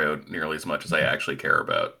 2D Mario nearly as much as I actually care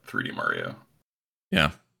about 3D Mario.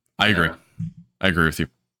 Yeah, I agree. Yeah. I agree with you.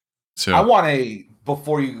 So I want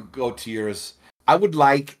before you go to yours, I would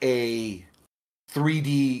like a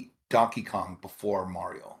 3D Donkey Kong before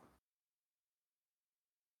Mario.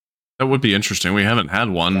 that would be interesting. We haven't had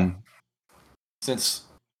one Yeah. Since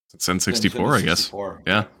since N64, I guess. 64.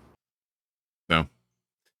 Yeah. So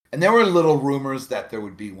And there were little rumors that there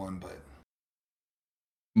would be one, but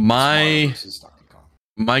my Mario versus Donkey Kong.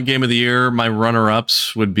 my game of the year, my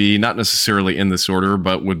runner-ups would be not necessarily in this order,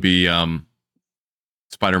 but would be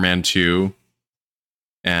Spider-Man 2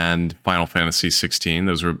 and Final Fantasy 16.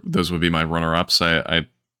 Those would be my runner-ups. I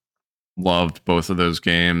loved both of those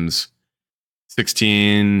games.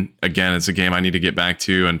 16 again, it's a game I need to get back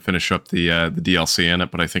to and finish up the DLC in it,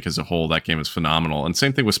 but I think as a whole that game is phenomenal. And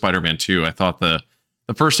same thing with Spider-Man 2. I thought the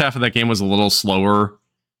first half of that game was a little slower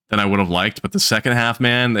than I would have liked, but the second half,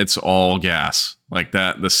 man, it's all gas. Like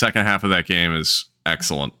that, the second half of that game is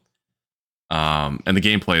excellent. And the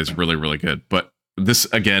gameplay is really, really good. But this,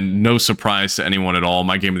 again, no surprise to anyone at all.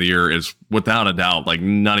 My game of the year is without a doubt, like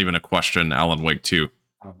not even a question, Alan Wake 2.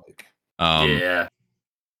 I'm like, Yeah,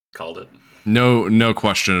 called it. No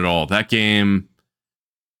question at all. That game,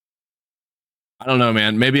 I don't know,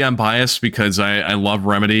 man. Maybe I'm biased because I love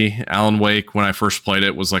Remedy. Alan Wake, when I first played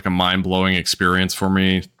it, was like a mind-blowing experience for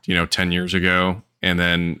me, 10 years ago. And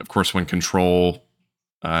then, of course, when Control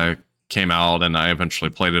came out and I eventually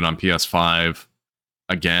played it on PS5,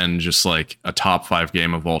 again, just like a top 5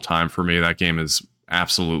 game of all time for me. That game is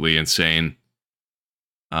absolutely insane.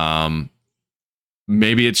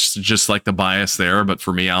 Maybe it's just like the bias there, but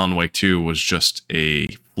for me, Alan Wake 2 was just a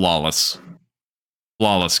flawless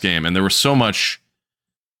game. And there was so much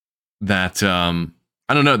that,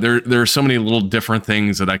 I don't know, there are so many little different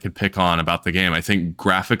things that I could pick on about the game. I think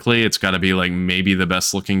graphically, it's got to be like maybe the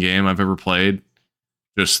best looking game I've ever played.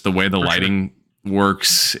 Just the way the lighting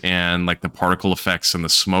works and like the particle effects and the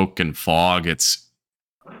smoke and fog. I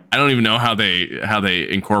don't even know how they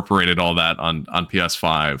incorporated all that on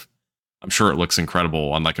PS5. I'm sure it looks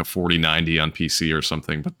incredible on like a 4090 on PC or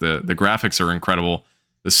something, but the graphics are incredible.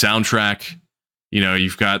 The soundtrack,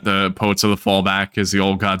 you've got the Poets of the Fallback as the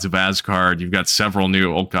Old Gods of Asgard. You've got several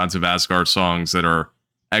new Old Gods of Asgard songs that are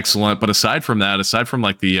excellent. But aside from that, aside from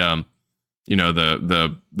like the you know,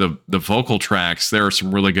 the vocal tracks, there are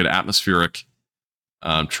some really good atmospheric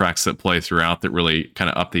tracks that play throughout that really kind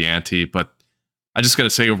of up the ante. But I just got to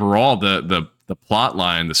say, overall, the plot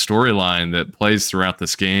line, the storyline that plays throughout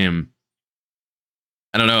this game,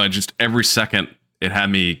 I don't know. Just every second, it had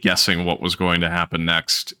me guessing what was going to happen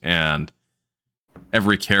next, and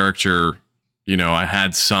every character, you know, I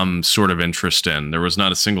had some sort of interest in. There was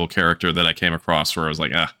not a single character that I came across where I was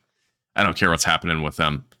like, I don't care what's happening with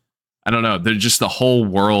them. I don't know. They're just the whole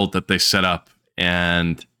world that they set up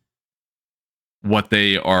and what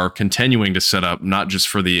they are continuing to set up, not just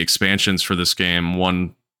for the expansions for this game,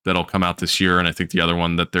 one that'll come out this year, and I think the other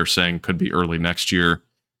one that they're saying could be early next year,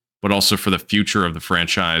 but also for the future of the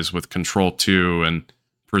franchise with Control 2 and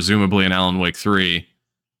presumably an Alan Wake 3.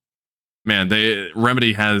 Man,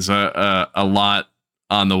 Remedy has a lot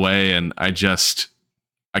on the way, and I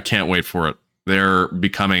can't wait for it. They're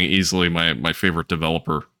becoming easily my favorite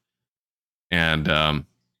developer. And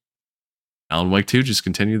Alan Wake 2 just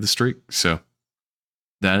continued the streak, so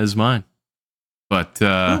that is mine. But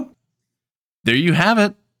there you have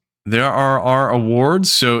it. There are our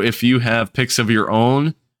awards. So if you have picks of your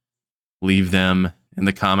own, leave them in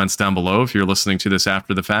the comments down below if you're listening to this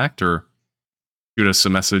after the fact, or shoot us a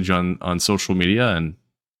message on social media and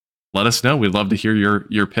let us know. We'd love to hear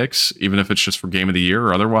your picks, even if it's just for Game of the Year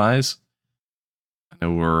or otherwise. I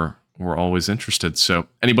know we're always interested. So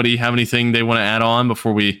anybody have anything they want to add on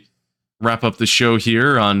before we wrap up the show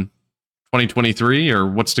here on 2023 or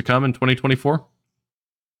what's to come in 2024?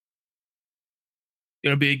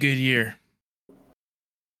 It'll be a good year.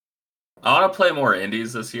 I want to play more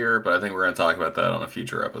indies this year, but I think we're going to talk about that on a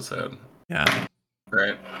future episode. Yeah.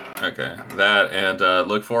 Right? Okay. That, and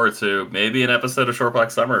look forward to maybe an episode of Short Black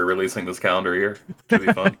Summer releasing this calendar year. Should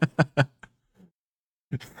be fun.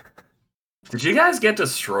 Did you guys get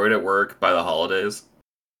destroyed at work by the holidays?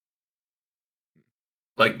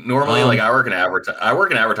 Like, normally, like, I work in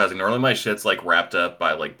advertising. Normally my shit's, like, wrapped up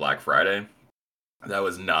by, like, Black Friday. That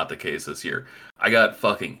was not the case this year. I got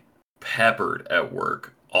fucking peppered at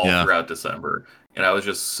work all throughout December, and I was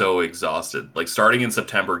just so exhausted. Like, starting in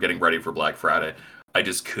September, getting ready for Black Friday, I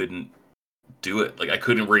just couldn't do it. Like, I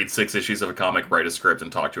couldn't read 6 issues of a comic, write a script,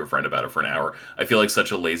 and talk to a friend about it for an hour. I feel like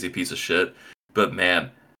such a lazy piece of shit. But,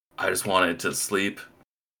 man, I just wanted to sleep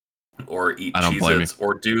or eat Cheez-Its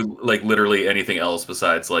or do, like, literally anything else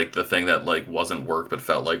besides, like, the thing that, like, wasn't work but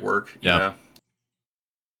felt like work. You know?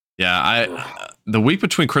 Yeah, the week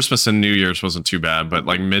between Christmas and New Year's wasn't too bad, but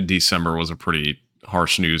like mid-December was a pretty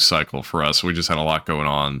harsh news cycle for us. We just had a lot going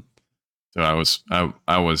on, so I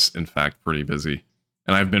was in fact pretty busy,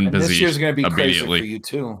 and I've been busy. This year's going to be crazy for you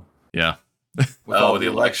too. Yeah. With all the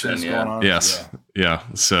elections going on. Yes. Yeah.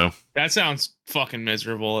 So that sounds fucking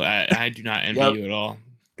miserable. I do not envy you at all.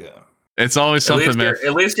 Yeah. It's always something, man.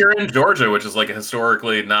 At least you're in Georgia, which is like a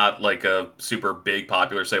historically not like a super big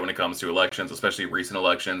popular state when it comes to elections, especially recent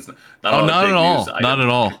elections. Not at all.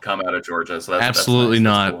 Come out of Georgia, so that's absolutely that's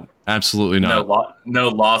nice. not. That's cool. Absolutely not. No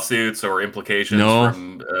lawsuits or implications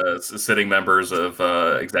from sitting members of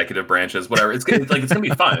executive branches. Whatever. It's gonna be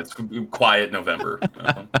fun. It's gonna be quiet November.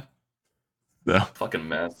 Fucking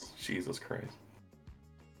mess. Jesus Christ.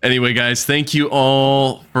 Anyway, guys, thank you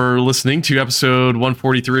all for listening to episode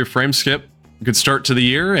 143 of Frameskip. Good start to the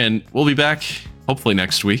year, and we'll be back hopefully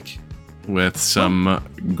next week with some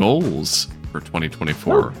goals for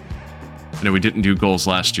 2024. I know we didn't do goals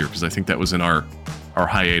last year because I think that was in our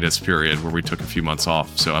hiatus period where we took a few months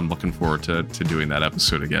off. So I'm looking forward to doing that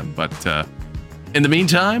episode again. But in the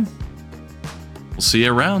meantime, we'll see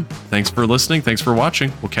you around. Thanks for listening. Thanks for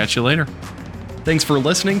watching. We'll catch you later. Thanks for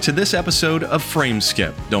listening to this episode of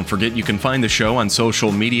Frameskip. Don't forget you can find the show on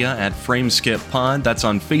social media at FrameSkipPod. That's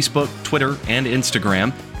on Facebook, Twitter, and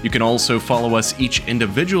Instagram. You can also follow us each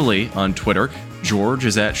individually on Twitter. George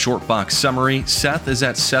is at Shortbox Summary, Seth is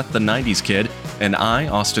at Seth the 90s Kid, and I,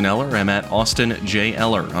 Austin Eller, am at Austin J.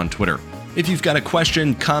 Eller on Twitter. If you've got a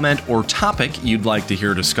question, comment, or topic you'd like to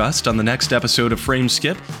hear discussed on the next episode of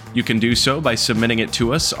Frameskip, you can do so by submitting it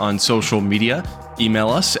to us on social media. Email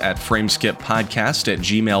us at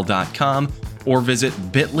frameskippodcast@gmail.com or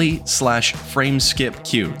visit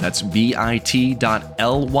bit.ly/frameskipq. That's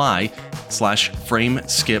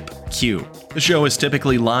bit.ly/frameskipq. The show is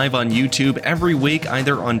typically live on YouTube every week,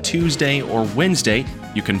 either on Tuesday or Wednesday.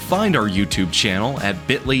 You can find our YouTube channel at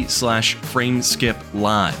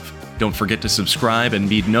bit.ly/frameskiplive. Don't forget to subscribe and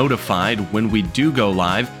be notified when we do go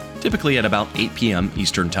live, typically at about 8 p.m.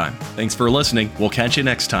 Eastern Time. Thanks for listening. We'll catch you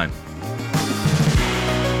next time.